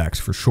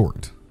COMBAX for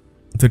short.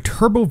 The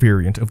turbo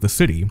variant of the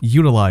City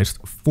utilized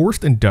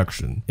forced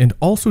induction and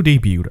also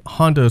debuted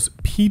Honda's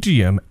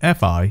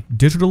PGM-FI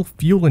digital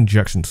fuel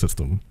injection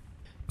system.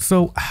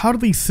 So how do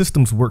these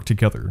systems work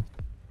together?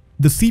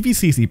 The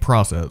CVCC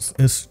process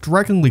is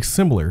strikingly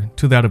similar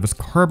to that of its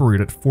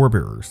carbureted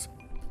forebearers,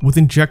 with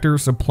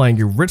injectors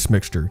applying a rich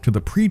mixture to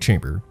the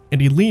pre-chamber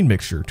and a lean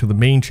mixture to the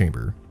main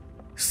chamber.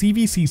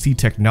 CVCC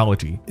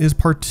technology is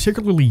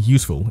particularly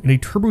useful in a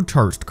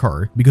turbocharged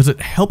car because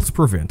it helps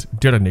prevent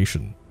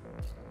detonation.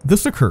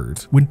 This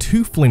occurs when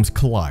two flames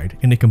collide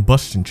in a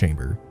combustion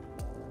chamber.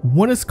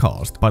 One is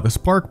caused by the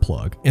spark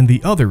plug and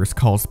the other is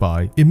caused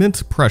by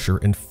immense pressure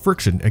and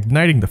friction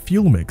igniting the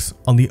fuel mix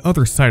on the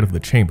other side of the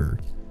chamber.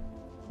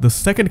 The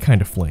second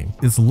kind of flame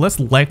is less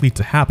likely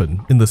to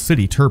happen in the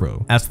city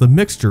turbo, as the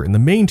mixture in the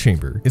main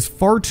chamber is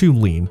far too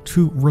lean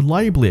to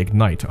reliably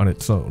ignite on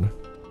its own.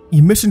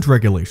 Emissions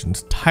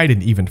regulations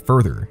tightened even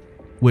further,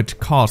 which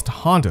caused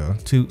Honda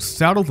to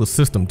saddle the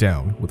system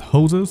down with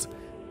hoses,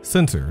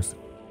 sensors,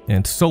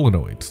 and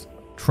solenoids,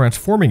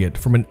 transforming it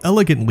from an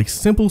elegantly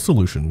simple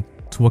solution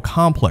to a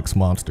complex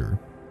monster.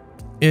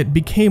 It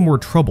became more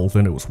trouble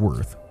than it was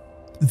worth.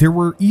 There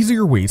were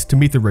easier ways to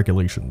meet the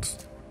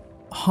regulations.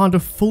 Honda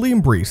fully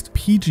embraced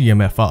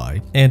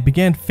PGM-FI and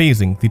began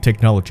phasing the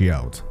technology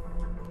out.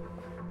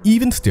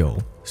 Even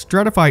still,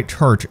 stratified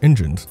charge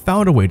engines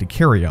found a way to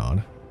carry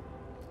on.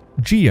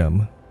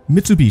 GM,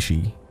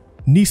 Mitsubishi,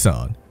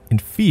 Nissan,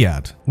 and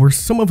Fiat were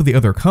some of the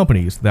other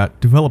companies that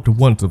developed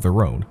ones of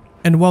their own,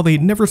 and while they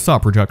never saw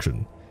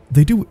production,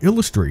 they do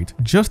illustrate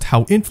just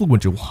how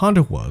influential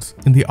Honda was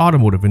in the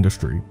automotive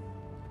industry.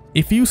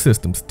 A few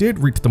systems did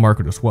reach the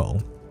market as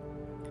well.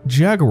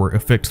 Jaguar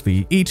affixed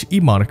the HE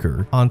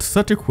moniker on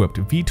such equipped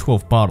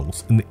V12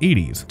 models in the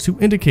 80s to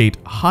indicate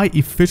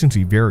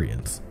high-efficiency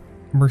variants.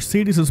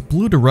 Mercedes'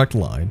 Blue Direct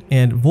line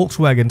and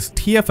Volkswagen's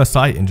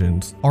TFSI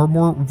engines are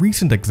more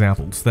recent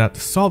examples that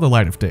saw the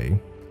light of day.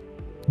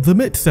 The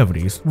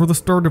mid-70s were the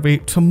start of a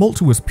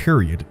tumultuous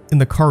period in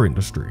the car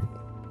industry.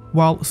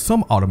 While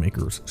some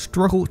automakers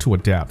struggled to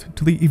adapt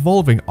to the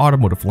evolving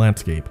automotive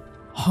landscape,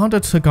 Honda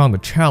took on the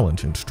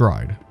challenge in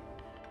stride.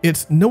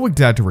 It's no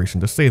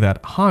exaggeration to say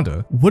that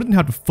Honda wouldn't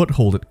have the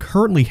foothold it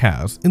currently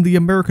has in the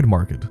American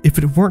market if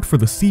it weren't for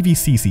the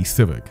CVCC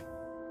Civic.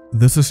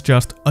 This is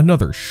just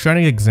another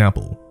shining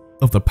example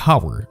of the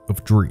power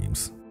of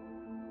dreams.